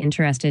really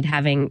interested,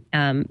 having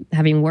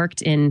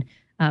worked in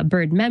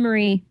bird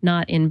memory,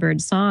 not in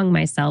bird song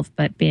myself,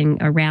 but being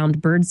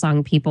around bird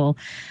song people,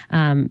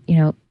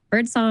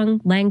 birdsong,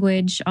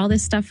 language, all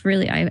this stuff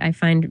really I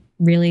find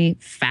really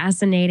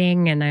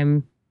fascinating, and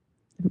I'm,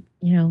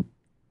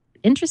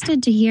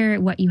 interested to hear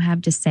what you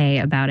have to say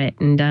about it,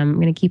 and I'm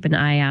going to keep an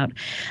eye out.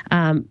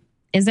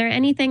 Is there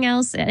anything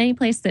else, any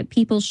place that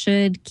people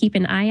should keep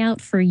an eye out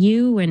for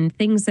you and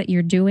things that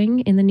you're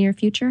doing in the near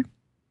future?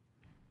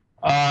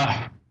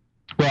 Well,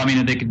 I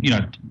mean, they could,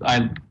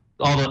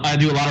 I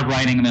do a lot of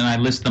writing, and then I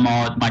list them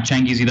all at my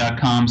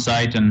changeeasy.com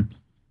site,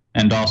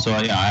 and also,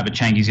 I have a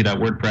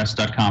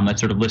changeeasy.wordpress.com that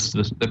sort of lists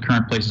the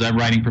current places I'm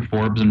writing for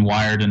Forbes and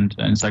Wired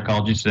and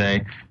Psychology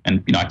Today.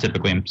 And, I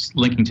typically am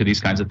linking to these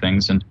kinds of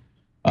things. And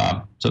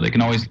so they can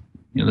always,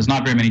 there's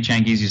not very many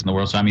Changeeasys in the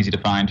world, so I'm easy to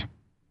find.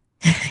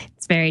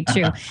 It's very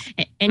true.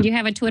 And you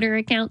have a Twitter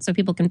account so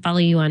people can follow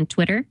you on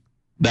Twitter?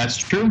 That's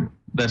true.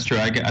 I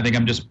think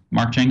I'm just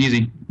Mark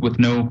Changeeasy with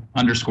no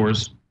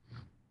underscores.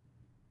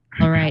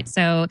 All right.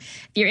 So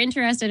if you're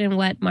interested in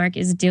what Mark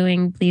is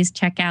doing, please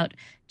check out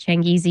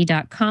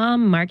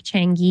changeeasy.com, Mark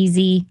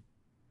Changeeasy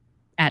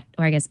at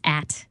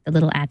the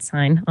little @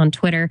 sign on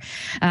Twitter.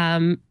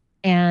 And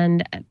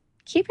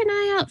keep an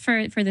eye out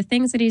for the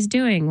things that he's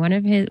doing. One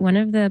of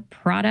the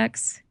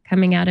products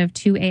coming out of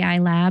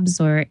 2AI Labs,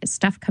 or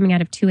stuff coming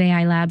out of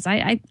 2AI Labs.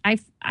 I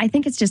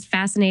think it's just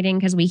fascinating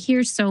because we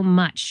hear so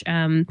much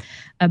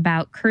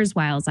about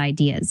Kurzweil's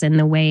ideas and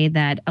the way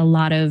that a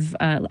lot of,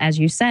 as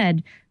you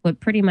said, what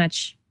pretty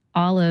much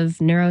all of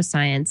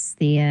neuroscience,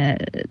 the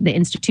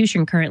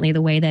institution currently,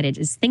 the way that it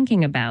is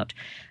thinking about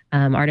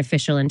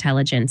artificial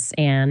intelligence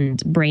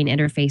and brain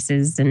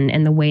interfaces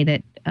and the way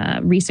that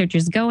research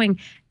is going,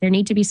 there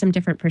need to be some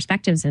different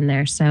perspectives in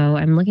there. So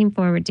I'm looking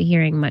forward to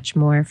hearing much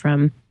more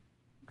from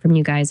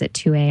you guys at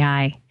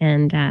 2AI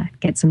and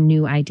get some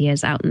new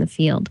ideas out in the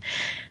field.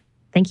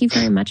 Thank you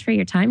very much for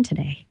your time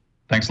today.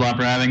 Thanks a lot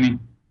for having me.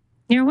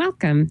 You're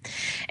welcome.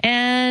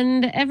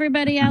 And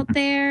everybody out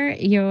there,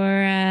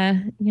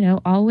 you're,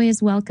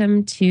 always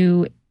welcome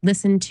to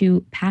listen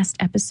to past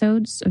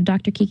episodes of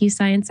Dr. Kiki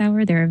Science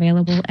Hour. They're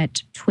available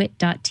at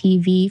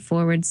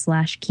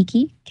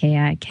twit.tv/Kiki,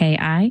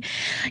 Kiki.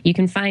 You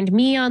can find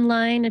me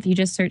online if you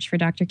just search for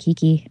Dr.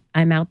 Kiki.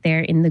 I'm out there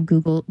in the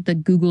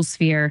Google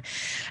sphere.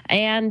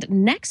 And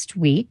next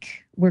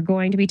week, we're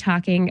going to be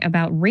talking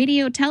about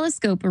radio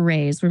telescope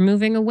arrays. We're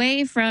moving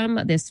away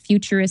from this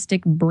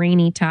futuristic,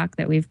 brainy talk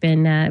that we've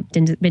been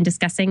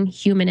discussing,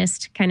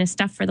 humanist kind of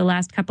stuff for the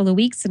last couple of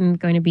weeks, and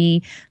going to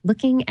be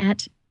looking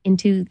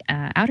into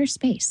outer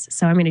space.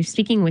 So I'm going to be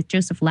speaking with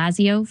Joseph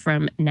Lazio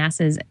from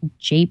NASA's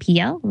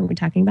JPL. We're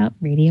talking about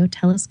radio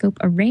telescope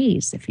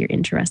arrays, if you're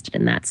interested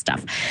in that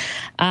stuff.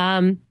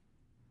 I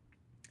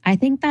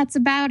think that's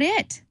about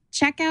it.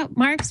 Check out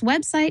Mark's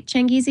website,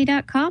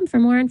 changeeasy.com, for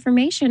more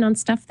information on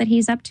stuff that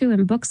he's up to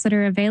and books that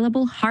are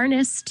available.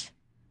 Harnessed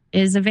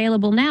is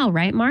available now,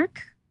 right,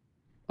 Mark?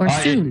 Or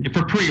soon?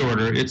 For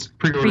pre-order. It's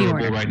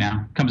pre-orderable right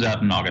now. Comes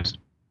out in August.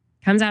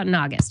 Comes out in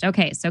August.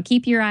 Okay, so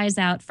keep your eyes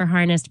out for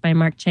Harnessed by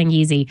Mark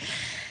Changeeasy.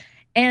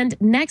 And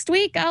next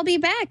week, I'll be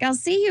back. I'll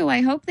see you.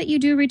 I hope that you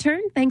do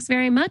return. Thanks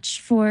very much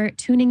for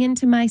tuning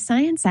into my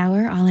Science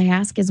Hour. All I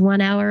ask is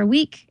 1 hour a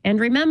week. And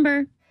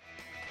remember,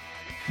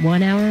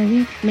 1 hour a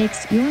week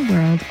makes your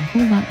world a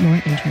whole lot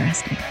more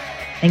interesting.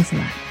 Thanks a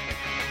lot.